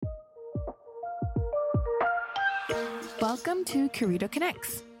Welcome to Corrido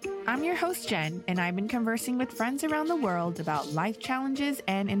Connects. I'm your host, Jen, and I've been conversing with friends around the world about life challenges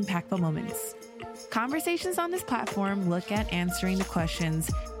and impactful moments. Conversations on this platform look at answering the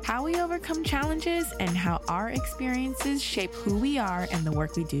questions, how we overcome challenges and how our experiences shape who we are and the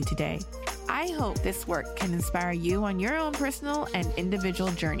work we do today. I hope this work can inspire you on your own personal and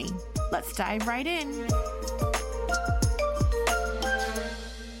individual journey. Let's dive right in.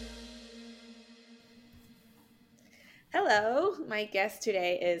 Hello, my guest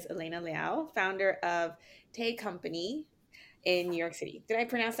today is Elena Liao, founder of Tay Company in New York City. Did I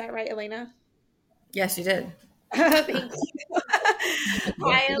pronounce that right, Elena? Yes, you did. Thank you.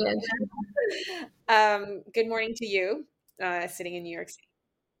 Hi, Elena. Good morning to you, sitting in New York City.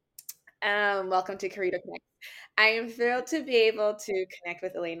 Welcome to Corrido Connect. I am thrilled to be able to connect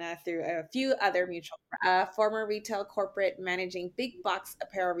with Elena through a few other mutual former retail corporate managing big box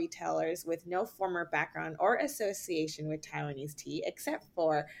apparel retailers with no former background or association with Taiwanese tea except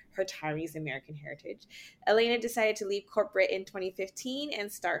for her Taiwanese American heritage. Elena decided to leave corporate in 2015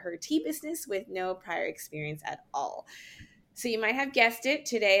 and start her tea business with no prior experience at all. So you might have guessed it.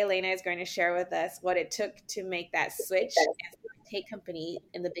 Today, Elena is going to share with us what it took to make that switch and Tay Company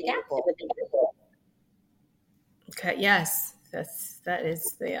in the Big Apple. Okay. Yes, that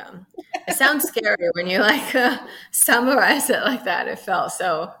is the. It sounds scary when you summarize it like that. It felt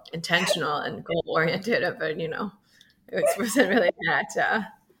so intentional and goal oriented, but it wasn't really that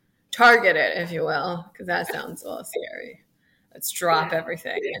targeted, if you will, because that sounds a little scary. Let's drop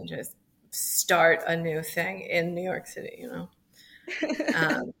everything and just start a new thing in New York City.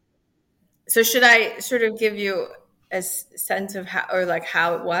 So should I sort of give you a sense of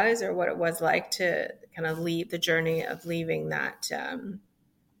how it was or what it was like to kind of leave the journey of leaving that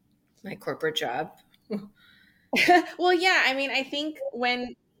my corporate job? Well, yeah, I mean, I think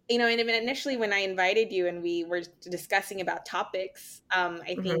when initially when I invited you and we were discussing about topics,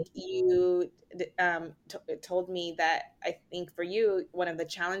 I think you told me that I think for you, one of the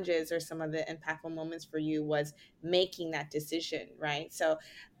challenges or some of the impactful moments for you was making that decision, right? So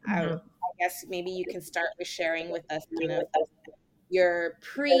I guess maybe you can start with sharing with us kind of your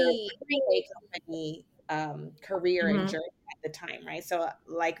pre-Tay Company career and journey at the time, right? So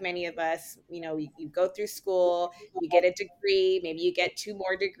like many of us, you go through school, you get a degree, maybe you get 2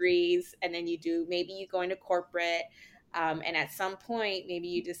 more degrees, and then maybe you go into corporate, and at some point, maybe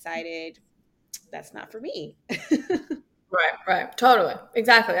you decided that's not for me. Right. Totally.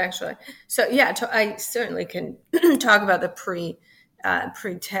 Exactly, actually. So yeah, I certainly can talk about the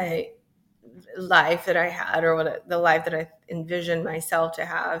pre-Tay life that I had, or the life that I envisioned myself to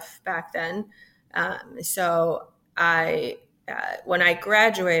have back then. So when I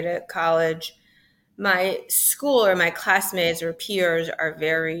graduated college, my school or my classmates or peers are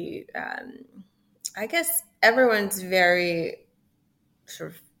very, I guess everyone's very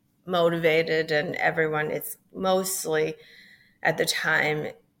sort of motivated, and everyone is mostly at the time,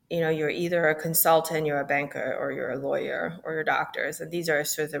 you're either a consultant, you're a banker, or you're a lawyer, or you're doctors. And these are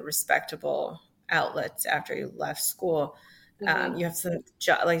sort of the respectable outlets after you left school. You have some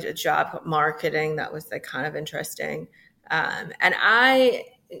job marketing that was kind of interesting. And I,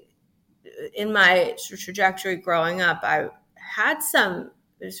 in my trajectory growing up, I had some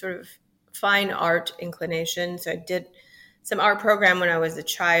sort of fine art inclination. So I did some art program when I was a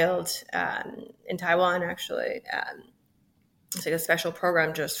child in Taiwan, actually. It's like a special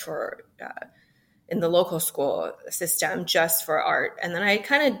program just for in the local school system, just for art. And then I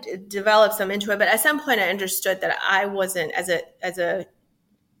kind of developed some into it. But at some point I understood that I wasn't as a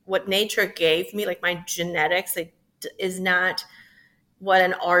what nature gave me, like my genetics, is not what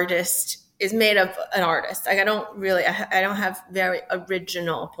an artist is made of. An artist, I don't have very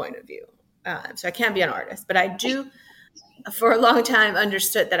original point of view. So I can't be an artist, but I do for a long time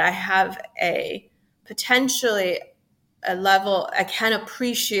understood that I have potentially a level I can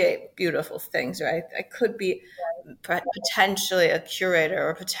appreciate beautiful things, right? I could be potentially a curator,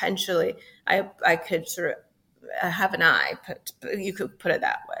 or potentially I could sort of have an eye, you could put it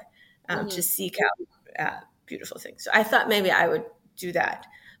that way, to seek out beautiful things. So I thought maybe I would do that.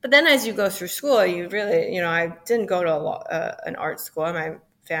 But then as you go through school, you really, I didn't go to an art school. My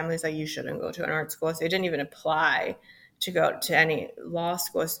family's like, you shouldn't go to an art school. So I didn't even apply to go to any law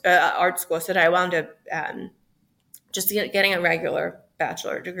schools, art schools. So that I wound up just getting a regular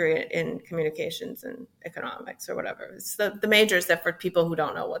bachelor degree in communications and economics or whatever. It's the majors that for people who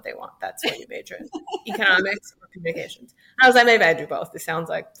don't know what they want, that's what you major in, economics or communications. I was like, maybe I do both. This sounds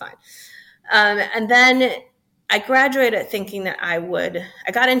like fine. And then I graduated thinking that I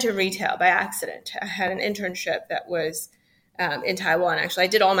got into retail by accident. I had an internship that was in Taiwan. Actually, I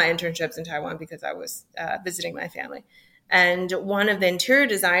did all my internships in Taiwan because I was visiting my family. And one of the interior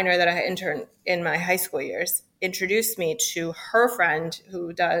designer that I interned in my high school years introduced me to her friend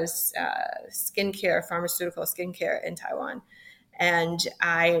who does skincare, pharmaceutical skincare in Taiwan. And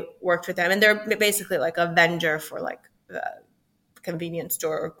I worked with them, and they're basically like a vendor for like convenience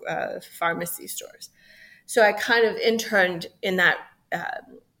store, pharmacy stores. So I kind of interned in that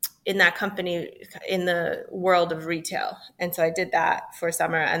company in the world of retail. And so I did that for a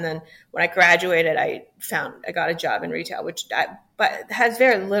summer. And then when I graduated, I got a job in retail, but has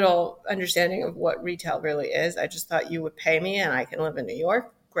very little understanding of what retail really is. I just thought you would pay me and I can live in New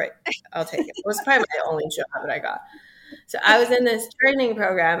York. Great. I'll take it. It was probably my only job that I got. So I was in this training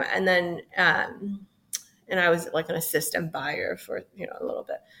program, and then, and I was like an assistant buyer for, a little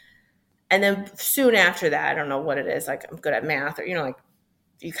bit. And then soon after that, I don't know what it is, like I'm good at math, or, like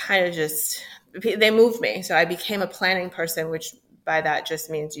you kind of just, they moved me. So I became a planning person, which by that just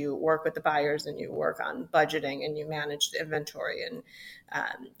means you work with the buyers and you work on budgeting and you manage the inventory and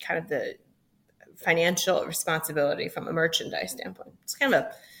kind of the financial responsibility from a merchandise standpoint. It's kind of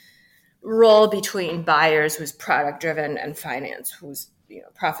a role between buyers who's product driven and finance who's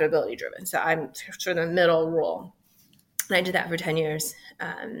profitability driven. So I'm sort of the middle role. And I did that for 10 years.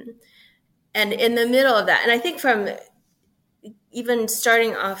 And in the middle of that, and I think from even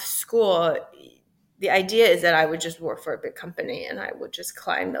starting off school, the idea is that I would just work for a big company and I would just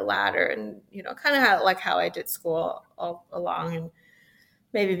climb the ladder and, kind of how I did school all along, and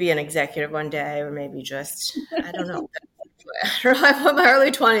maybe be an executive one day, or maybe just, I don't know. In my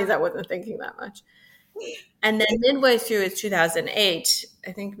early 20s, I wasn't thinking that much. And then midway through 2008,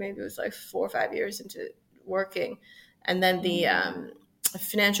 I think maybe it was like 4 or 5 years into working. And then the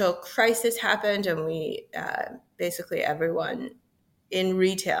financial crisis happened, and we basically everyone in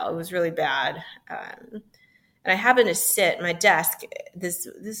retail, it was really bad. And I happened to sit at my desk.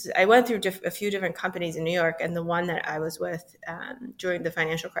 I went through a few different companies in New York, and the one that I was with during the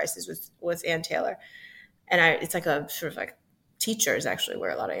financial crisis was Ann Taylor. And it's like a sort of like teachers actually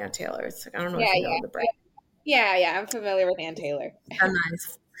wear a lot of Ann Taylor. It's like, I don't know if you know the brand. Yeah, I'm familiar with Ann Taylor. A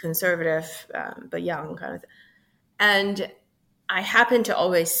nice conservative, but young kind of thing. And I happened to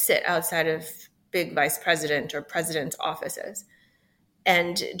always sit outside of big vice president or president's offices.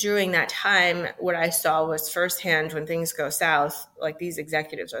 And during that time, what I saw was firsthand, when things go south, like these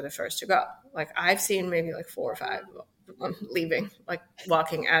executives are the first to go. Like I've seen maybe like 4 or 5 leaving, like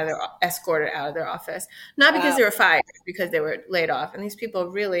walking escorted out of their office, not because they were fired, because they were laid off. And these people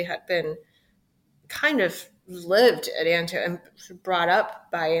really had been kind of lived at Ann Taylor and brought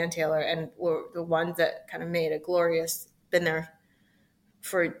up by Ann Taylor, and were the ones that kind of made a glorious, been there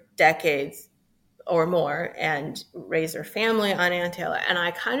for decades or more, and raised their family on Ann Taylor. And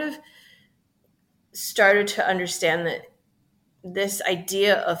I kind of started to understand that this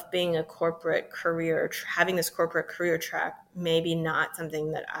idea of being a corporate career, having this corporate career track, maybe not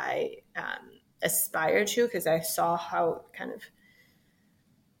something that I aspire to, because I saw how kind of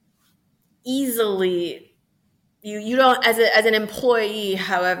easily you don't, as an employee,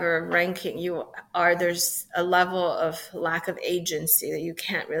 however ranking you are, there's a level of lack of agency that you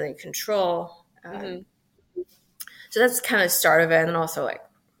can't really control. So that's kind of the start of it. And then also like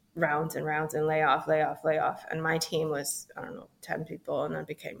rounds and rounds and layoff. And my team was, I don't know, 10 people, and then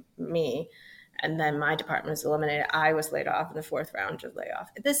became me. And then my department was eliminated. I was laid off in the 4th round of layoff.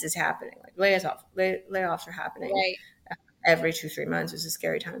 This is happening. Like layoffs are happening every 2-3 months. It was a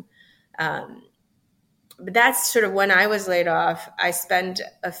scary time. But that's sort of when I was laid off. I spent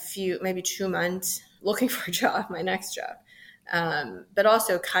maybe 2 months looking for a job, my next job. But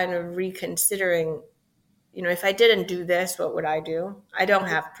also kind of reconsidering, if I didn't do this, what would I do? I don't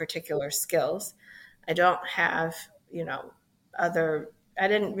have particular skills. I don't have, I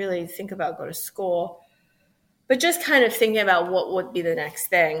didn't really think about go to school, but just kind of thinking about what would be the next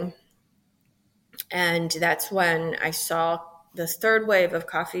thing. And that's when I saw the 3rd wave of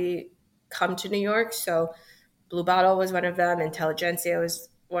coffee come to New York. So Blue Bottle was one of them. Intelligentsia was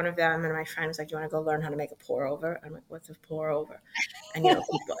one of them. And my friend was like, do you want to go learn how to make a pour over? I'm like, what's a pour over? And,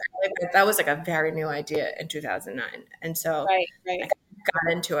 that was like a very new idea in 2009. And so I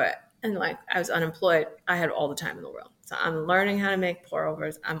got into it, and like I was unemployed. I had all the time in the world. So I'm learning how to make pour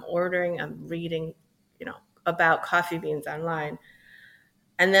overs. I'm reading, about coffee beans online.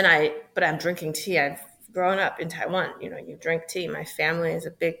 And then but I'm drinking tea. I've grown up in Taiwan. You drink tea. My family is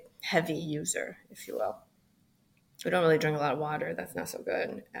a big, heavy user, if you will. We don't really drink a lot of water. That's not so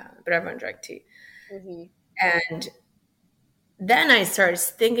good. But everyone drank tea. And then I started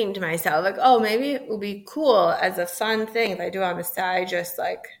thinking to myself, like, oh, maybe it would be cool as a fun thing if I do on the side, just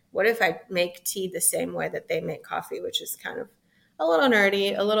like, what if I make tea the same way that they make coffee, which is kind of a little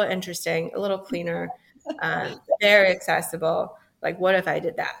nerdy, a little interesting, a little cleaner. very accessible. Like, what if I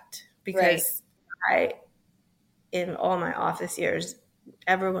did that? Right. Because in all my office years,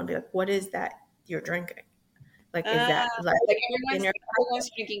 everyone would be like, what is that you're drinking? Like, is Uh, that like like in your everyone's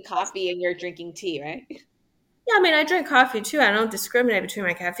drinking coffee and you're drinking tea, right? Yeah, I mean, I drink coffee too. I don't discriminate between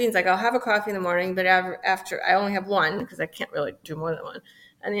my caffeines. Like, I'll have a coffee in the morning, but after I only have one because I can't really do more than one.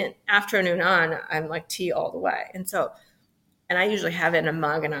 And then afternoon on, I'm like tea all the way. And I usually have it in a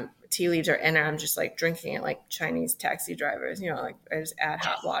mug and tea leaves are in it. I'm just like drinking it like Chinese taxi drivers, like I just add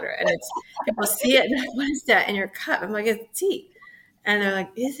hot water. And people see it and they're like, what is that in your cup? I'm like, it's tea. And they're like,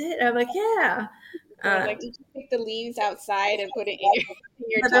 is it? And I'm like, yeah. They're like, did you pick the leaves outside and put it in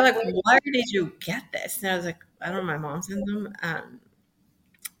your But they're like, tumbler? where did you get this? And I was like, I don't know, my mom sent them.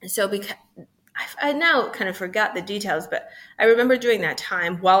 So because I now kind of forgot the details, but I remember during that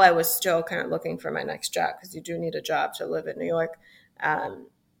time while I was still kind of looking for my next job, because you do need a job to live in New York,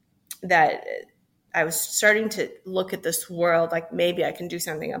 that I was starting to look at this world like maybe I can do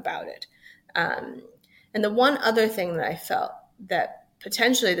something about it. And the one other thing that I felt that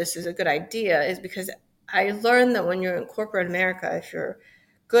potentially this is a good idea is because I learned that when you're in corporate America, if you're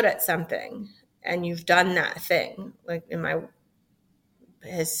good at something and you've done that thing, like in my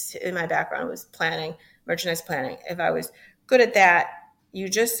background was planning, merchandise planning. If I was good at that, you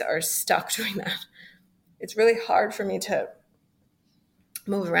just are stuck doing that. It's really hard for me to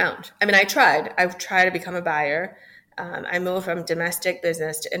move around. I mean, I tried to become a buyer. I moved from domestic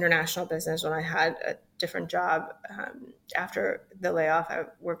business to international business when I had a different job. After the layoff, I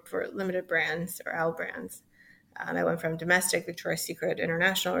worked for limited brands or L brands. I went from domestic, Victoria's Secret,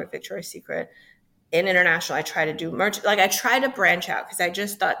 international, or Victoria's Secret. In international, I try to do merch. Like, I try to branch out because I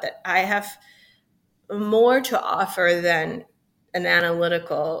just thought that I have more to offer than an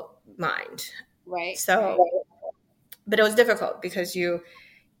analytical mind. Right. So, Right. but it was difficult because you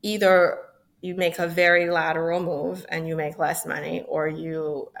make a very lateral move and you make less money, or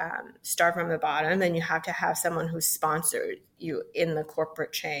you start from the bottom and you have to have someone who sponsored you in the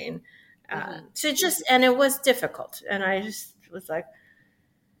corporate chain. So it was difficult. And I just was like,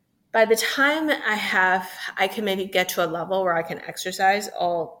 by the time I can maybe get to a level where I can exercise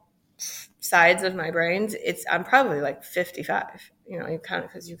all sides of my brains, I'm probably like 55, you kind of,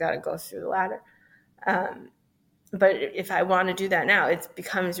 because you got to go through the ladder. But if I want to do that now, it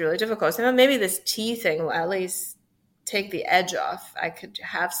becomes really difficult. So maybe this tea thing will at least take the edge off. I could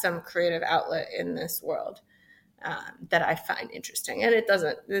have some creative outlet in this world that I find interesting, and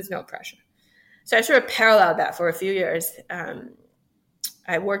there's no pressure. So I sort of paralleled that for a few years.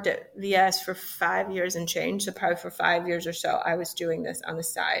 I worked at VS for 5 years and change. So probably for 5 years or so, I was doing this on the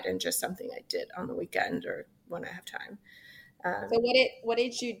side and just something I did on the weekend or when I have time. So what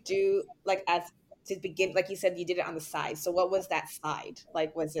did you do like as to begin? Like you said, you did it on the side. So what was that side?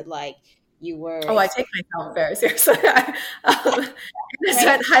 Like, was it like you were? Oh, I take myself very seriously. Right.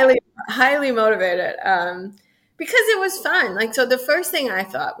 highly, highly motivated because it was fun. Like, so the first thing I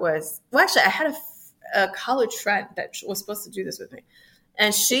thought was, well, actually, I had a college friend that was supposed to do this with me.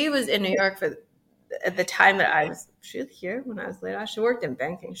 And she was in New York at the time that she was here when I was laid off. She worked in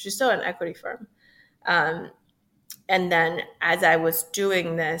banking. She's still an equity firm. And then as I was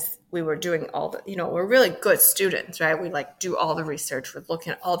doing this, we were doing we're really good students, right? We like do all the research. We're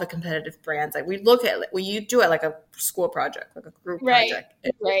looking at all the competitive brands. Like we do it like a school project, like a group project.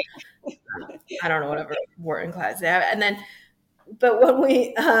 Right. I don't know, whatever word class they have. And then, but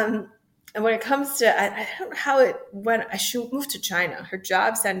when it comes to, I don't know how it went. She moved to China. Her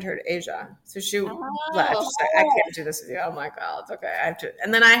job sent her to Asia. So she left. She's like, I can't do this with you. I'm like, oh, it's okay. I have to.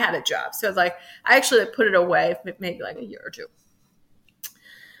 And then I had a job. So it's like, I actually put it away maybe like a year or two.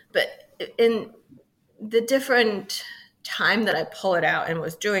 But in the different time that I pull it out and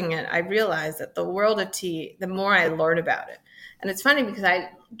was doing it, I realized that the world of tea, the more I learned about it. And it's funny because I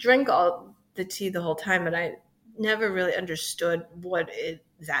drink all the tea the whole time, but I never really understood what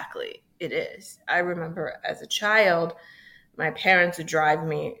exactly it is. I remember as a child, my parents would drive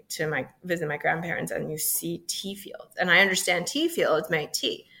me to visit my grandparents, and you see tea fields. And I understand tea fields make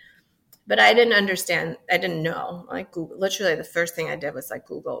tea. But I didn't know. Like, Google, literally the first thing I did was like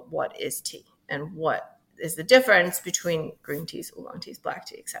Google what is tea and what is the difference between green teas, oolong teas, black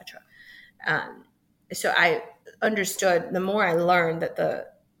tea, etc. So I understood, the more I learned, that the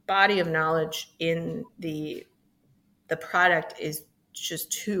body of knowledge in the product is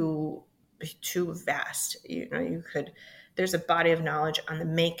just too vast. There's a body of knowledge on the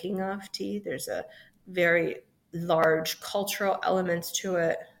making of tea. There's a very large cultural elements to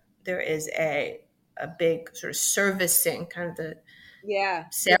it. There is a big sort of servicing, kind of the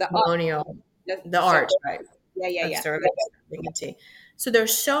ceremonial, the art, right? Yeah. Serving tea. So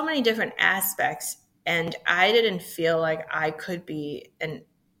there's so many different aspects And I didn't feel like I could be and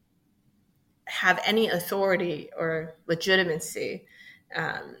have any authority or legitimacy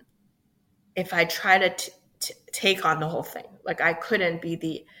if I try to take on the whole thing. Like I couldn't be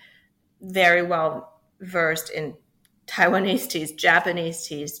the very well versed in Taiwanese teas, Japanese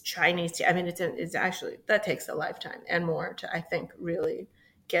teas, Chinese tea. I mean, it's actually, that takes a lifetime and more to, I think, really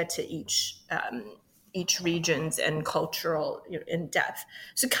get to each region's and cultural, you know, in depth.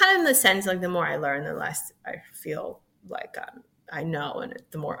 So kind of in the sense, like the more I learn, the less I feel like I know, and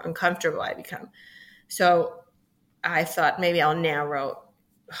the more uncomfortable I become. So I thought maybe I'll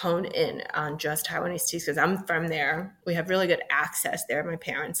hone in on just Taiwanese teas because I'm from there. We have really good access there. My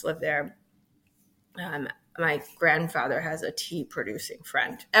parents live there. My grandfather has a tea producing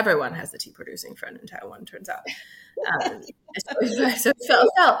friend. Everyone has a tea producing friend in Taiwan, turns out. So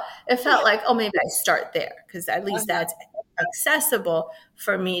it felt like, oh, maybe I start there because at least that's accessible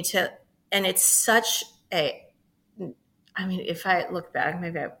for me to, and it's such a, I mean, if I look back,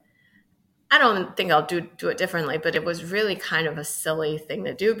 maybe I don't think I'll do it differently, but it was really kind of a silly thing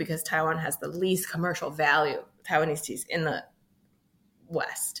to do because Taiwan has the least commercial value Taiwanese teas in the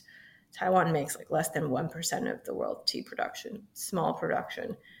West. Taiwan makes like less than 1% of the world tea production, small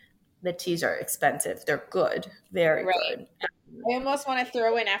production. The teas are expensive. They're good, very good. I almost want to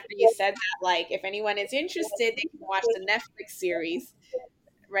throw in after you said that, like, if anyone is interested, they can watch the Netflix series,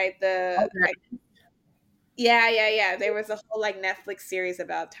 right? Yeah. There was a whole like Netflix series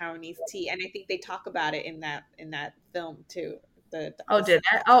about Taiwanese tea, and I think they talk about it in that film too. Did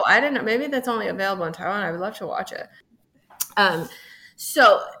that? Oh, I didn't know. Maybe that's only available in Taiwan. I would love to watch it.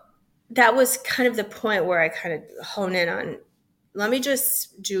 So that was kind of the point where I kind of hone in on, let me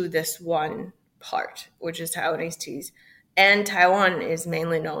just do this one part, which is Taiwanese teas. And Taiwan is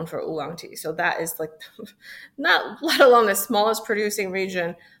mainly known for oolong tea. So that is like, not let alone the smallest producing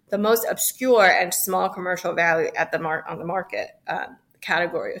region, the most obscure and small commercial value at on the market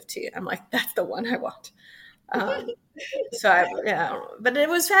category of tea. I'm like, that's the one I want. But it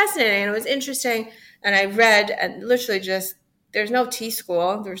was fascinating. It was interesting. And I read and literally just, there's no tea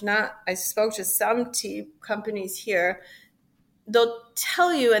school. I spoke to some tea companies here. They'll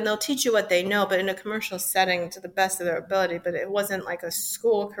tell you and they'll teach you what they know, but in a commercial setting to the best of their ability. But it wasn't like a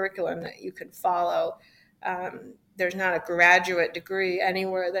school curriculum that you could follow. There's not a graduate degree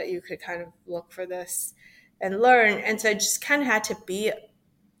anywhere that you could kind of look for this and learn. And so I just kind of had to be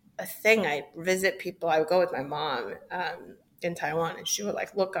a thing. I visit people. I would go with my mom in Taiwan, and she would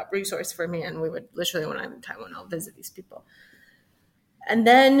like look up resources for me. And we would literally, when I'm in Taiwan, I'll visit these people. And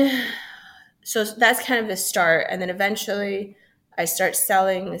then, so that's kind of the start. And then eventually I start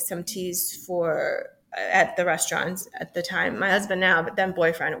selling some teas at the restaurants at the time. My husband now, but then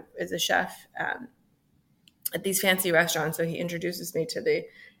boyfriend is a chef at these fancy restaurants. So he introduces me to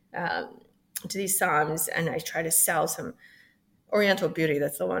these Psalms, and I try to sell some Oriental Beauty.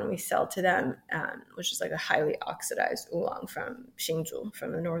 That's the one we sell to them, which is like a highly oxidized oolong from Hsinchu,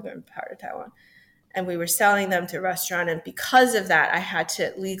 from the northern part of Taiwan. And we were selling them to a restaurant. And because of that, I had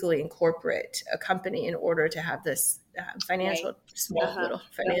to legally incorporate a company in order to have this little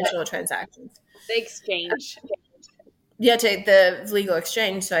financial transactions. The exchange. Yeah, the legal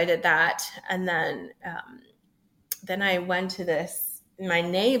exchange. So I did that. And then I went to this. My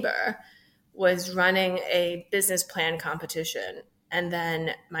neighbor was running a business plan competition. And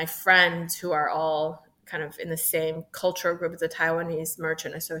then my friends, who are all kind of in the same cultural group as the Taiwanese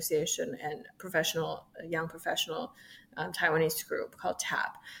Merchant Association and young professional Taiwanese group called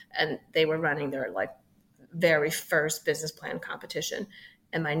TAP. And they were running their like very first business plan competition.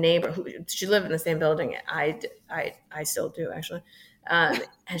 And my neighbor, she lived in the same building I still do actually. And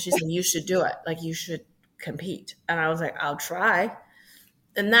she said, you should do it. Like you should compete. And I was like, I'll try.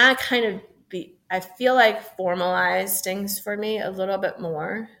 And that kind of I feel like formalized things for me a little bit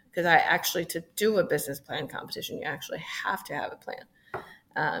more. Because to do a business plan competition, you actually have to have a plan.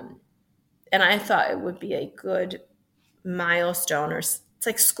 And I thought it would be a good milestone, or it's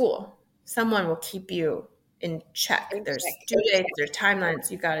like school. Someone will keep you in check. There's due dates, there's timelines.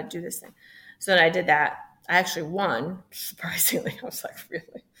 You got to do this thing. So then I did that. I actually won, surprisingly. I was like,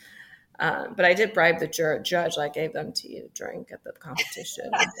 really? But I did bribe the judge. I gave them tea to drink at the competition.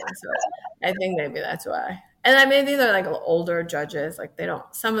 So I think maybe that's why. And I mean, these are like older judges. Like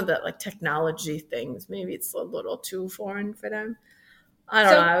some of the like technology things, maybe it's a little too foreign for them. I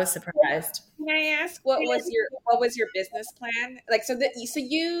don't know. I was surprised. Can I ask what was your business plan? Like, so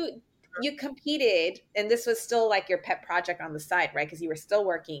you competed, and this was still like your pet project on the side, right? Because you were still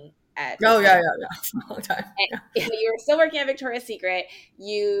working at. Oh yeah, for a long time. Yeah. You were still working at Victoria's Secret.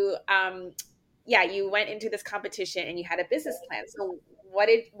 You, you went into this competition and you had a business plan. So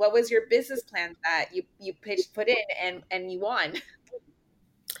what was your business plan that you put in and you won?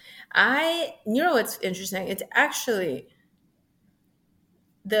 What's interesting? It's actually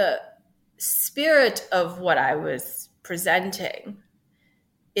the spirit of what I was presenting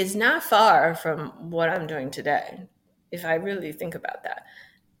is not far from what I'm doing today, if I really think about that.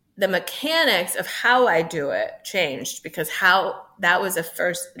 The mechanics of how I do it changed because how that was a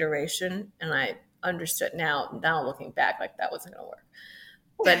first iteration, and I understood now looking back, like that wasn't going to work.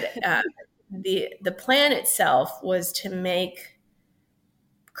 But the plan itself was to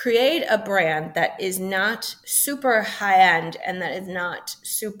create a brand that is not super high end and that is not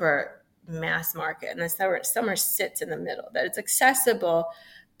super mass market, and that somewhere sits in the middle, that it's accessible,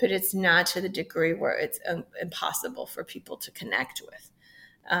 but it's not to the degree where it's impossible for people to connect with.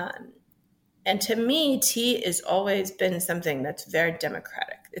 And to me, tea has always been something that's very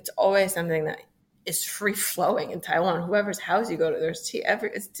democratic. It's always something that is free flowing in Taiwan. Whoever's house you go to, there's tea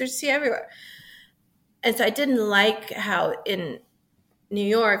everywhere. And so I didn't like how in New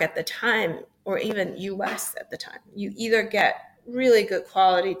York at the time, or even US at the time, you either get really good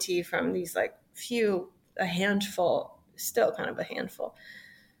quality tea from these like a handful, still kind of a handful,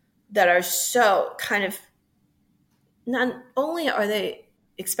 that are so kind of, not only are they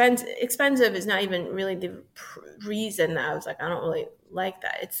expensive is not even really the reason that I was like, I don't really like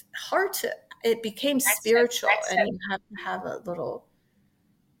that. It's hard it became spiritual, and you have to have a little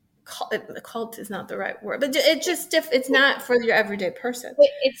cult is not the right word, but it just it's not for your everyday person.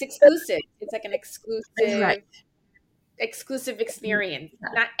 It's exclusive. It's like an exclusive, right. Exclusive experience.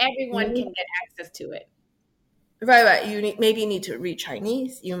 Not everyone can get access to it. Right. You need to read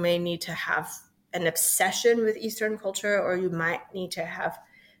Chinese. You may need to have an obsession with Eastern culture, or you might need to have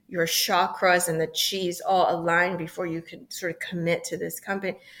your chakras and the cheese all aligned before you can sort of commit to this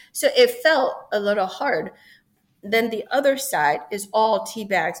company. So it felt a little hard. Then the other side is all tea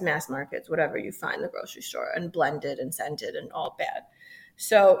bags, mass markets, whatever you find in the grocery store, and blended and scented and all bad.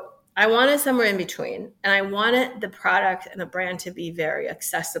 So I wanted somewhere in between, and I wanted the product and the brand to be very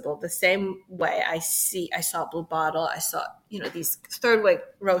accessible, the same way I saw Blue Bottle, I saw, these third wave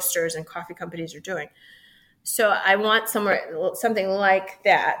roasters and coffee companies are doing. So I want something like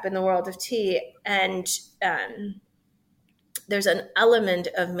that in the world of tea. And there's an element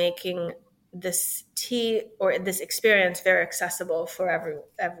of making this tea or this experience very accessible for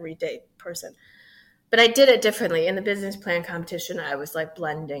everyday person. But I did it differently. In the business plan competition, I was like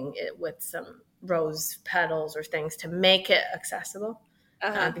blending it with some rose petals or things to make it accessible,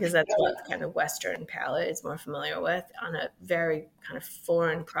 because that's what kind of Western palate is more familiar with on a very kind of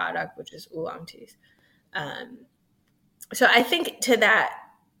foreign product, which is oolong teas. So I think in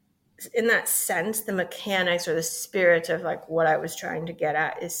that sense, the mechanics or the spirit of like what I was trying to get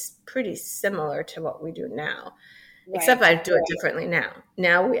at is pretty similar to what we do now. Right. Except I do it differently now.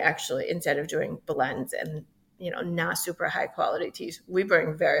 Now we actually, instead of doing blends and, not super high quality teas, we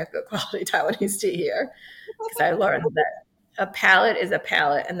bring very good quality Taiwanese tea here, because I learned that a palate is a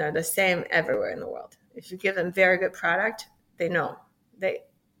palate and they're the same everywhere in the world. If you give them very good product, they know.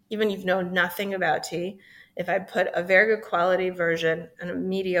 Even if you know nothing about tea, if I put a very good quality version and a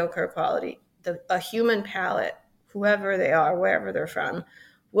mediocre quality, a human palate, whoever they are, wherever they're from,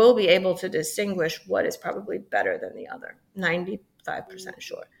 will be able to distinguish what is probably better than the other, 95%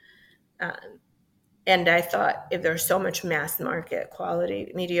 sure. And I thought, if there's so much mass market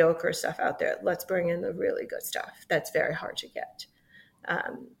quality, mediocre stuff out there, let's bring in the really good stuff. That's very hard to get.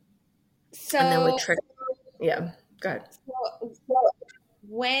 And then with yeah, go ahead.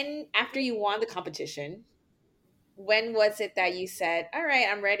 When, after you won the competition, when was it that you said, all right,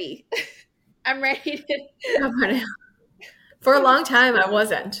 I'm ready? I'm ready to... For a long time, I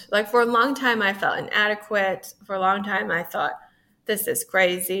wasn't. Like, for a long time, I felt inadequate. For a long time, I thought, this is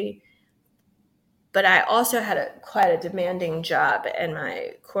crazy. But I also had quite a demanding job in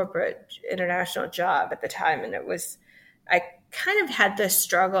my corporate international job at the time. And I kind of had this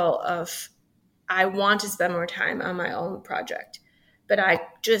struggle of, I want to spend more time on my own project, but I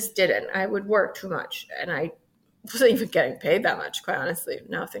just didn't. I would work too much, and I wasn't even getting paid that much, quite honestly,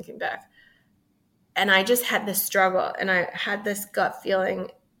 now thinking back. And I just had this struggle, and I had this gut feeling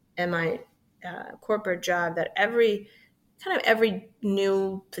in my corporate job that every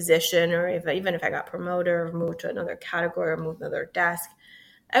new position, or even if I got promoted or moved to another category or moved to another desk,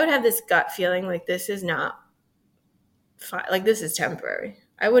 I would have this gut feeling like this is not fine, like this is temporary.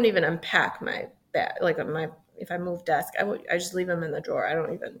 I wouldn't even unpack my bag, if I move desk, I just leave them in the drawer. I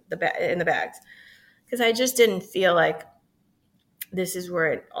don't even in the bags, because I just didn't feel like this is where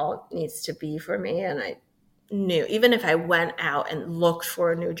it all needs to be for me. And I knew, even if I went out and looked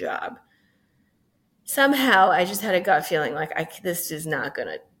for a new job, somehow I just had a gut feeling like this is not going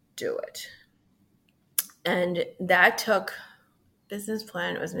to do it. And that took, business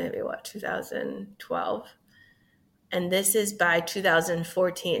plan was maybe what, 2012. And this is by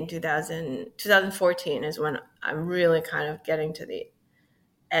 2014 is when I'm really kind of getting to the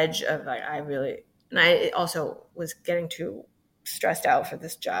edge of like, and I also was getting too stressed out for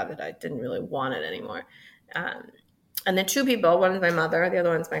this job that I didn't really want it anymore. And the two people, one is my mother, the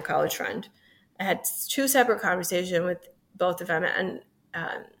other one's my college friend. I had two separate conversations with both of them. And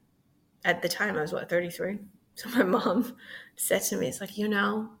at the time I was 33. So my mom said to me, it's like,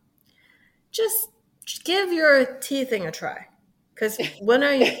 just give your tea thing a try. Because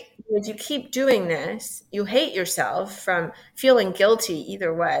if you keep doing this, you hate yourself from feeling guilty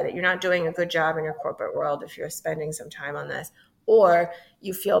either way, that you're not doing a good job in your corporate world if you're spending some time on this, or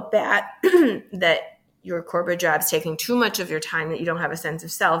you feel bad that your corporate job's taking too much of your time, that you don't have a sense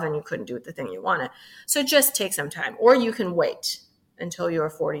of self and you couldn't do the thing you wanted. So just take some time, or you can wait until you're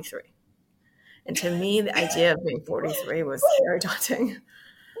 43. And to me, the idea of being 43 was very daunting.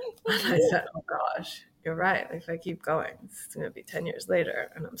 And I said, oh gosh, you're right. If I keep going, it's going to be 10 years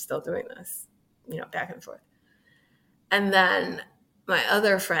later and I'm still doing this, back and forth. And then my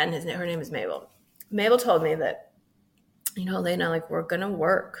other friend, her name is Mabel. Mabel told me that, Lena, like, we're going to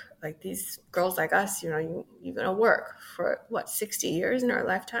work. Like, these girls like us, you're going to work for 60 years in our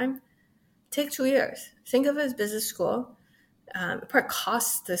lifetime? Take 2 years. Think of it as business school. It probably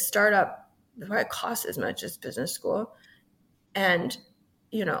costs the startup, it probably costs as much as business school. And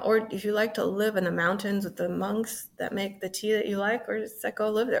or if you like to live in the mountains with the monks that make the tea that you like, or just go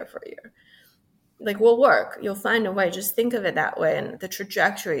live there for a year. Like, we'll work. You'll find a way. Just think of it that way. And the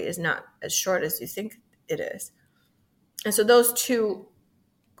trajectory is not as short as you think it is. And so those two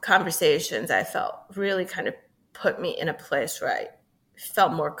conversations, I felt, really kind of put me in a place where I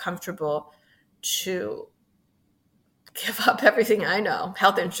felt more comfortable to give up everything I know,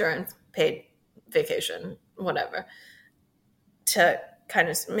 health insurance, paid vacation, whatever, to kind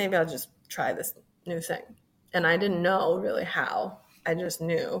of, maybe I'll just try this new thing. And I didn't know really how. I just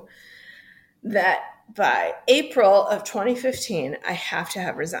knew that by April of 2015, I have to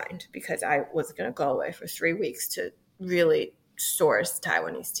have resigned, because I was going to go away for 3 weeks to really source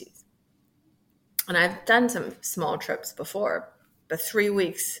Taiwanese teas. And I've done some small trips before, but 3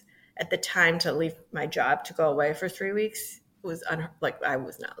 weeks at the time to leave my job to go away for 3 weeks was I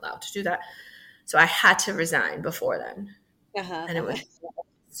was not allowed to do that. So I had to resign before then. And it was a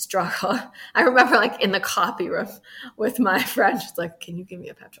struggle. I remember in the coffee room with my friend, she's like, can you give me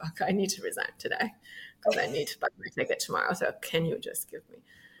a pep talk? I need to resign today because I need to buy my ticket tomorrow. So can you just give me?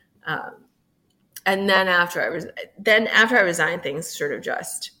 And then after I resigned, things sort of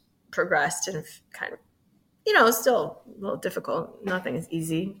just progressed and kind of, still a little difficult. Nothing is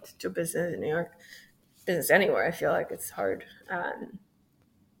easy to do business in New York, business anywhere. I feel like it's hard.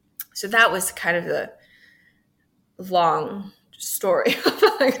 So that was kind of the long story of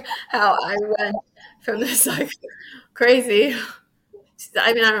how I went from this crazy,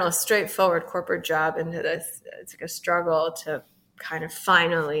 I don't know, straightforward corporate job into this. It's a struggle to kind of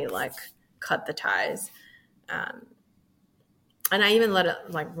finally cut the ties. And I even let it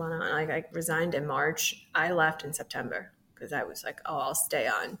run on. I resigned in March. I left in September because I was like, oh, I'll stay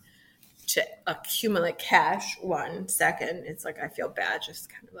on to accumulate cash. 1 second, it's I feel bad, just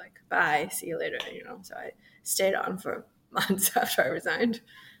kind of bye, see you later, So I stayed on for months after I resigned,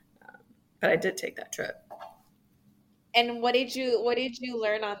 but I did take that trip. And what did you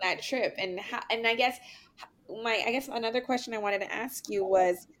learn on that trip? And how? And I guess another question I wanted to ask you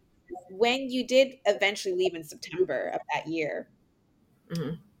was, when you did eventually leave in September of that year,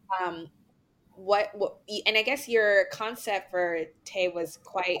 mm-hmm. What and I guess your concept for Tay was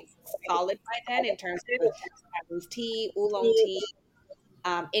quite solid by then in terms of Chinese tea, oolong tea,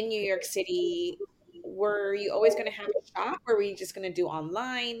 in New York City. Were you always going to have a shop, or were you just going to do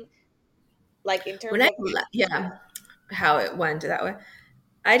online? In terms of how it went that way,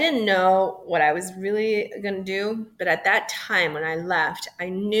 I didn't know what I was really going to do. But at that time when I left, I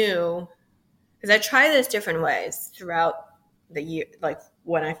knew, because I tried this different ways throughout the year.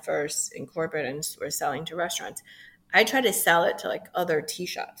 When I first incorporated and were selling to restaurants, I tried to sell it to other tea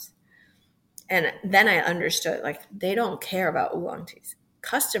shops. And then I understood, they don't care about oolong teas.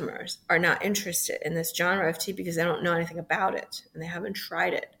 Customers are not interested in this genre of tea because they don't know anything about it and they haven't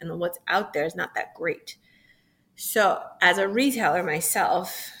tried it. And what's out there is not that great. So as a retailer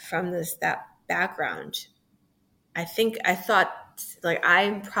myself, from that background, I thought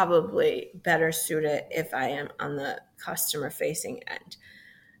I'm probably better suited if I am on the customer facing end.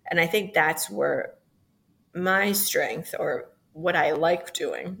 And I think that's where my strength, or what I like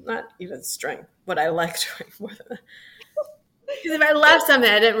doing, not even strength, what I like doing more than that. Because if I left something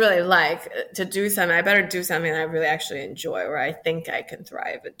I didn't really like to do something, I better do something that I really actually enjoy, or I think I can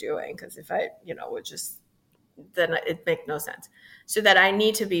thrive at doing. Because if I, would just, then it make no sense. So that I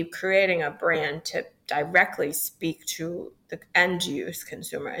need to be creating a brand to directly speak to the end use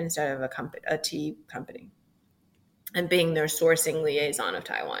consumer instead of a tea company, and being their sourcing liaison of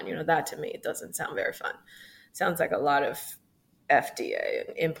Taiwan. That to me, it doesn't sound very fun. Sounds like a lot of FDA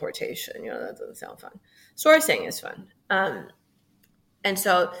and importation. That doesn't sound fun. Sourcing is fun. And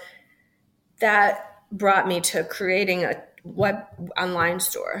so that brought me to creating a web online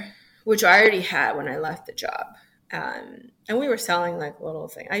store, which I already had when I left the job. And we were selling like little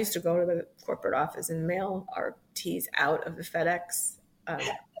things. I used to go to the corporate office and mail our teas out of the FedEx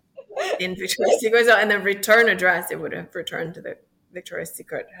in Victoria's Secret. So, and the return address, it would have returned to the Victoria's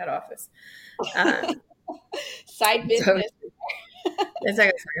Secret head office. Side business. So it's like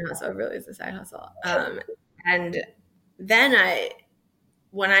a side hustle. It really is a side hustle. And then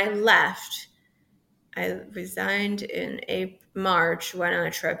when I left, I resigned in March, went on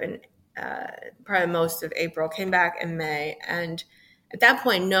a trip in probably most of April, came back in May. And at that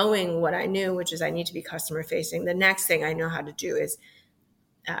point, knowing what I knew, which is I need to be customer facing, the next thing I know how to do is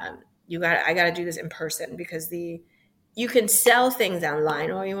I got to do this in person, because you can sell things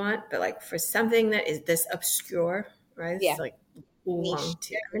online all you want, but like for something that is this obscure, right? It's like oolong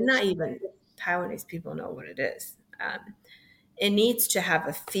tea. I mean, not even Taiwanese people know what it is. It needs to have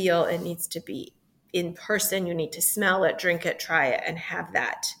a feel. It needs to be in person. You need to smell it, drink it, try it, and have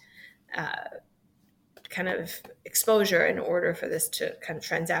that kind of exposure in order for this to kind of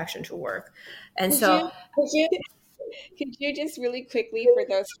transaction to work. And could you just really quickly, for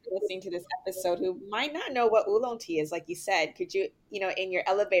those who are listening to this episode who might not know what oolong tea is, like you said, could you, in your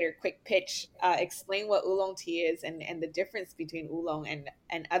elevator quick pitch, explain what oolong tea is and the difference between oolong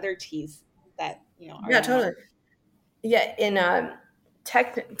and other teas that, are yeah, totally. Yeah, in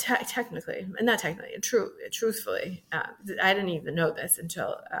technically, not technically, truthfully, I didn't even know this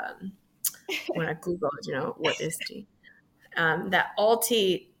until when I Googled, what is tea. That all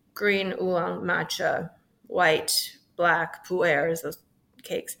tea, green, oolong, matcha, white, black, pu'ers, those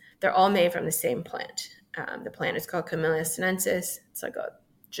cakes, they're all made from the same plant. The plant is called Camellia sinensis. It's like a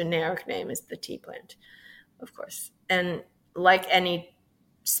generic name is the tea plant, of course. And like any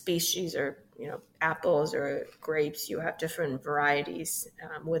species or, apples or grapes, you have different varieties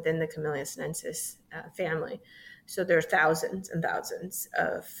within the Camellia sinensis family. So there are thousands and thousands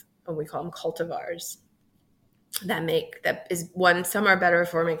of what we call them cultivars some are better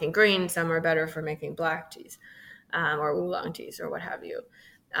for making green, some are better for making black teas or oolong teas or what have you.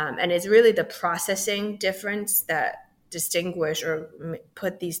 And it's really the processing difference that distinguish or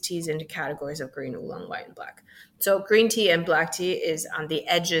put these teas into categories of green, oolong, white, and black. So green tea and black tea is on the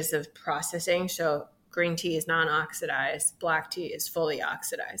edges of processing. So green tea is non-oxidized, black tea is fully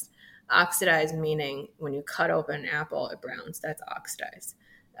oxidized. Oxidized meaning when you cut open an apple, it browns. That's oxidized.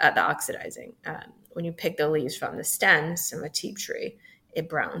 The oxidizing. When you pick the leaves from the stems from a tea tree, it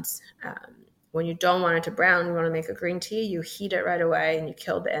browns. When you don't want it to brown, you want to make a green tea, you heat it right away and you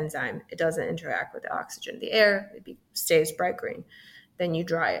kill the enzyme. It doesn't interact with the oxygen in the air. It stays bright green. Then you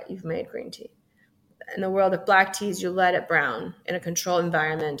dry it. You've made green tea. In the world of black teas, you let it brown in a controlled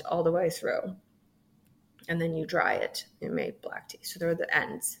environment all the way through. And then you dry it. You made black tea. So there are the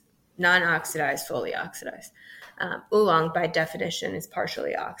ends. Non-oxidized, fully oxidized. Oolong, by definition, is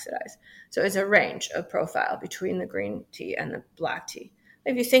partially oxidized. So it's a range of profile between the green tea and the black tea.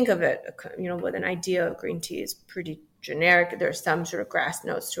 If you think of it, with an idea of green tea is pretty generic. There's some sort of grass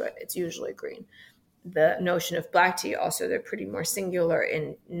notes to it. It's usually green. The notion of black tea, also, they're pretty more singular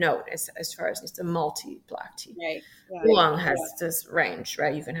in note as far as it's a multi-black tea. Right. Oolong has this range,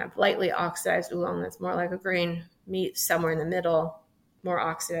 right? You can have lightly oxidized oolong that's more like a green, meet somewhere in the middle, more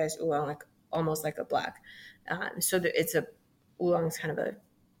oxidized oolong, like almost like a black. So oolong is kind of a,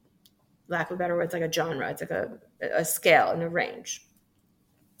 lack of a better word, it's like a genre. It's like a scale and a range.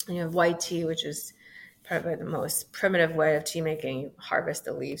 And you have white tea, which is probably the most primitive way of tea making. You harvest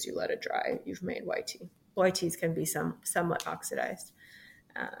the leaves, you let it dry, you've made white tea. White teas can be somewhat oxidized.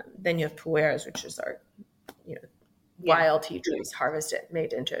 Then you have pu'ers, which is our, wild tea trees, harvested,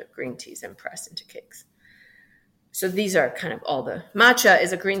 made into green teas and pressed into cakes. So these are kind of all the... Matcha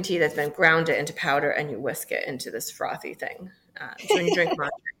is a green tea that's been grounded into powder and you whisk it into this frothy thing. So when you drink matcha,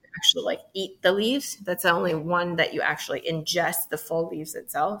 actually eat the leaves. That's the only one that you actually ingest the full leaves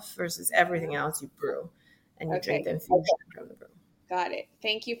itself, versus everything else you brew and you drink the infusion from the brew. Got it.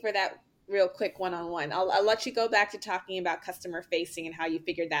 Thank you for that real quick one-on-one. I'll let you go back to talking about customer facing and how you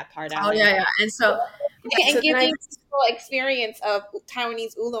figured that part out. Oh yeah. And so Yeah, and so then I giving people experience of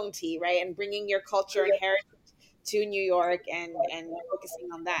Taiwanese oolong tea, right? And bringing your culture and heritage to New York and focusing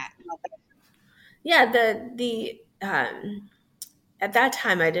on that. yeah, at that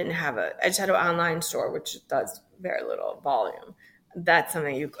time I didn't have I just had an online store which does very little volume. That's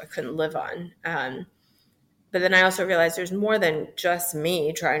something I couldn't live on. But then I also realized there's more than just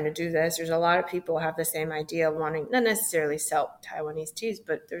me trying to do this. There's a lot of people who have the same idea, wanting not necessarily sell Taiwanese teas,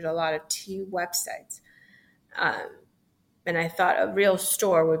 but there's a lot of tea websites. Um, and I thought a real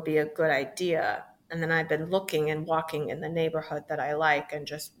store would be a good idea. And then I've been looking and walking in the neighborhood that I like and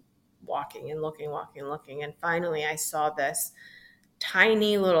just walking and looking. And finally I saw this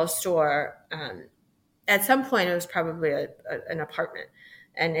tiny little store. At some point it was probably an apartment,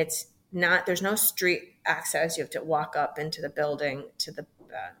 and it's not, there's no street access. You have to walk up into the building to the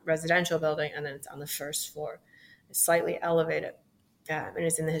residential building, and then it's on the first floor. It's slightly elevated, and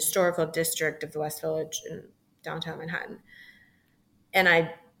it's in the historical district of the West Village in downtown Manhattan. And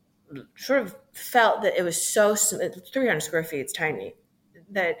I sort of felt that it was 300 square feet, it's tiny,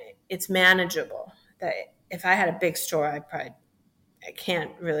 that it's manageable, that if I had a big store, I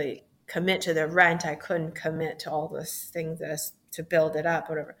can't really commit to the rent. I couldn't commit to all those things to build it up,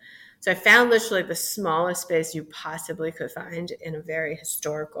 whatever. So I found literally the smallest space you possibly could find in a very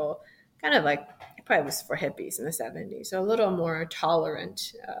historical, kind of like, it probably was for hippies in the 70s, so a little more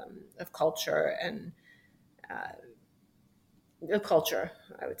tolerant of culture and the culture,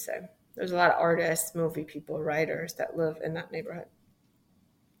 I would say. There's a lot of artists, movie people, writers that live in that neighborhood.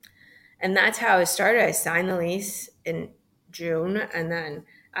 And that's how it started. I signed the lease in June, and then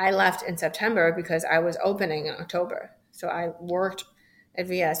I left in September because I was opening in October. So I worked at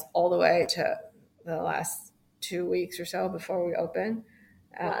VS all the way to the last 2 weeks or so before we opened.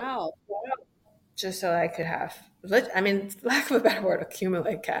 Wow. Just so I could have, I mean, lack of a better word,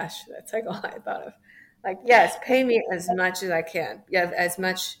 accumulate cash. That's like all I thought of. Like, yes, pay me as much as I can. Yeah, as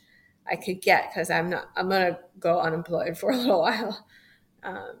much I could get, because I'm going to go unemployed for a little while.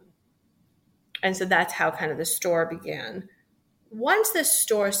 And so that's how kind of the store began. Once the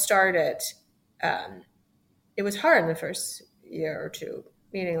store started, it was hard in the first year or two,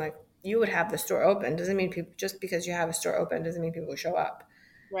 meaning like you would have the store open. Doesn't mean people, just because you have a store open doesn't mean people will show up.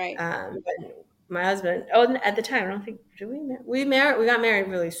 Right. But my husband, at the time, I don't think, we got married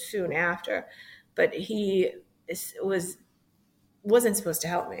really soon after, but he wasn't supposed to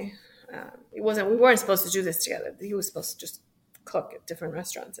help me. We weren't supposed to do this together. He was supposed to just cook at different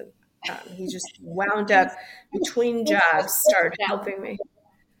restaurants, and he just wound up between jobs, started helping me.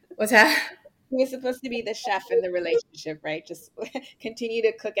 What's that? He was supposed to be the chef in the relationship, right? Just continue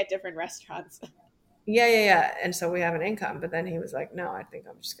to cook at different restaurants. Yeah. And so we have an income, but then he was like, "No, I think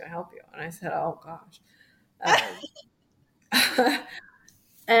I'm just going to help you." And I said, "Oh gosh."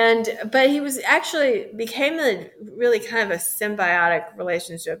 But he was actually became really kind of a symbiotic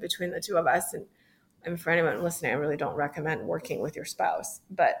relationship between the two of us. And for anyone listening, I really don't recommend working with your spouse,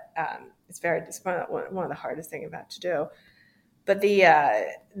 but it's one of the hardest things I've had to do. But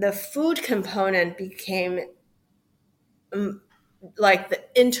the food component became like the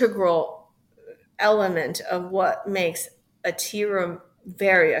integral element of what makes a tea room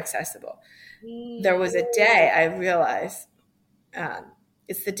very accessible. There was a day I realized,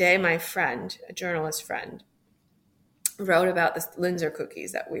 it's the day my friend, a journalist friend, wrote about the Linzer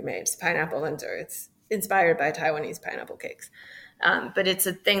cookies that we made. It's pineapple Linzer. It's inspired by Taiwanese pineapple cakes. But it's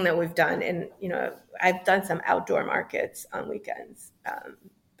a thing that we've done. And, I've done some outdoor markets on weekends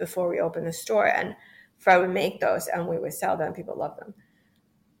before we opened the store. And I would make those and we would sell them. People love them.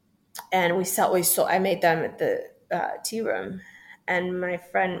 And I made them at the tea room. And my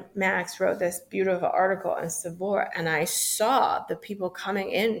friend Max wrote this beautiful article on Savor. And I saw the people coming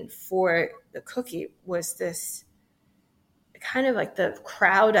in for the cookie was this kind of like the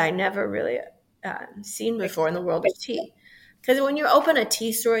crowd I never really seen before in the world of tea. Because when you open a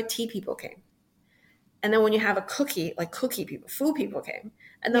tea store, tea people came. And then when you have a cookie, like cookie people, food people came.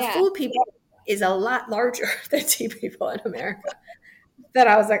 And the food people is a lot larger than tea people in America. That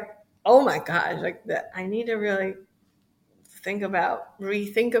I was like, oh my gosh, like that I need to really rethink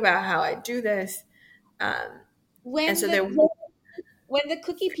about how I do this. When the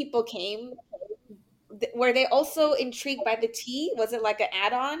cookie people came, were they also intrigued by the tea? Was it like an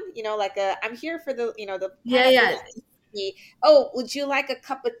add-on? Like I'm here for the yeah. tea. Oh, would you like a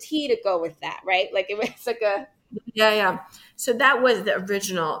cup of tea to go with that? Right? Like it was like a yeah. So that was the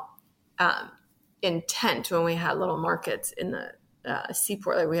original intent when we had little markets in the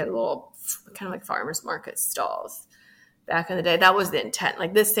seaport. Like we had little kind of like farmers market stalls back in the day. That was the intent.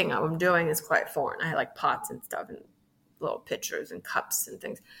 Like this thing I'm doing is quite foreign. I had like pots and stuff and little pitchers and cups and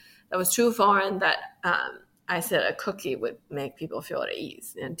things. that was too foreign that I said a cookie would make people feel at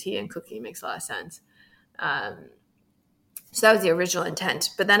ease, and tea and cookie makes a lot of sense. So that was the original intent.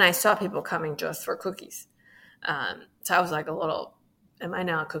 But then I saw people coming just for cookies. So I was like am I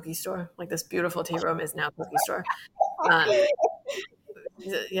now a cookie store? Like this beautiful tea room is now a cookie store.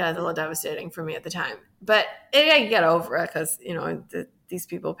 Yeah, it's a little devastating for me at the time. But I get over it because, these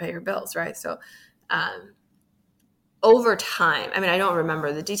people pay your bills, right? So over time, I mean, I don't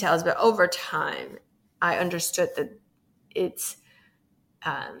remember the details, but over time, I understood that it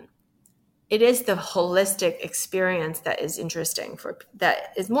is the holistic experience that is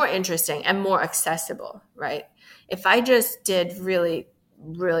that is more interesting and more accessible, right? If I just did really,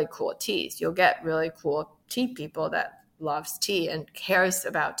 really cool teas, you'll get really cool tea people that loves tea and cares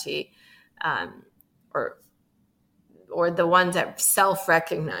about tea, or the ones that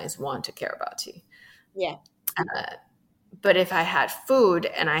self-recognize want to care about tea. Yeah. But if I had food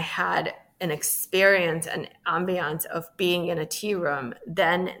and I had an experience and ambiance of being in a tea room,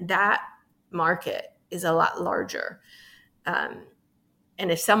 then that market is a lot larger. And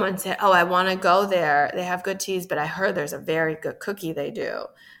if someone said, oh, I want to go there, they have good teas, but I heard there's a very good cookie they do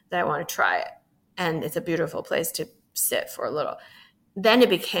that I want to try it. And it's a beautiful place to sit for a little. Then it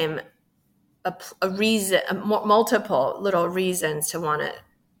became a reason, multiple little reasons to want to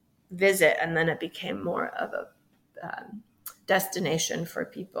visit. And then it became more of a destination for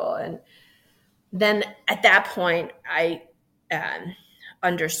people. And then at that point, I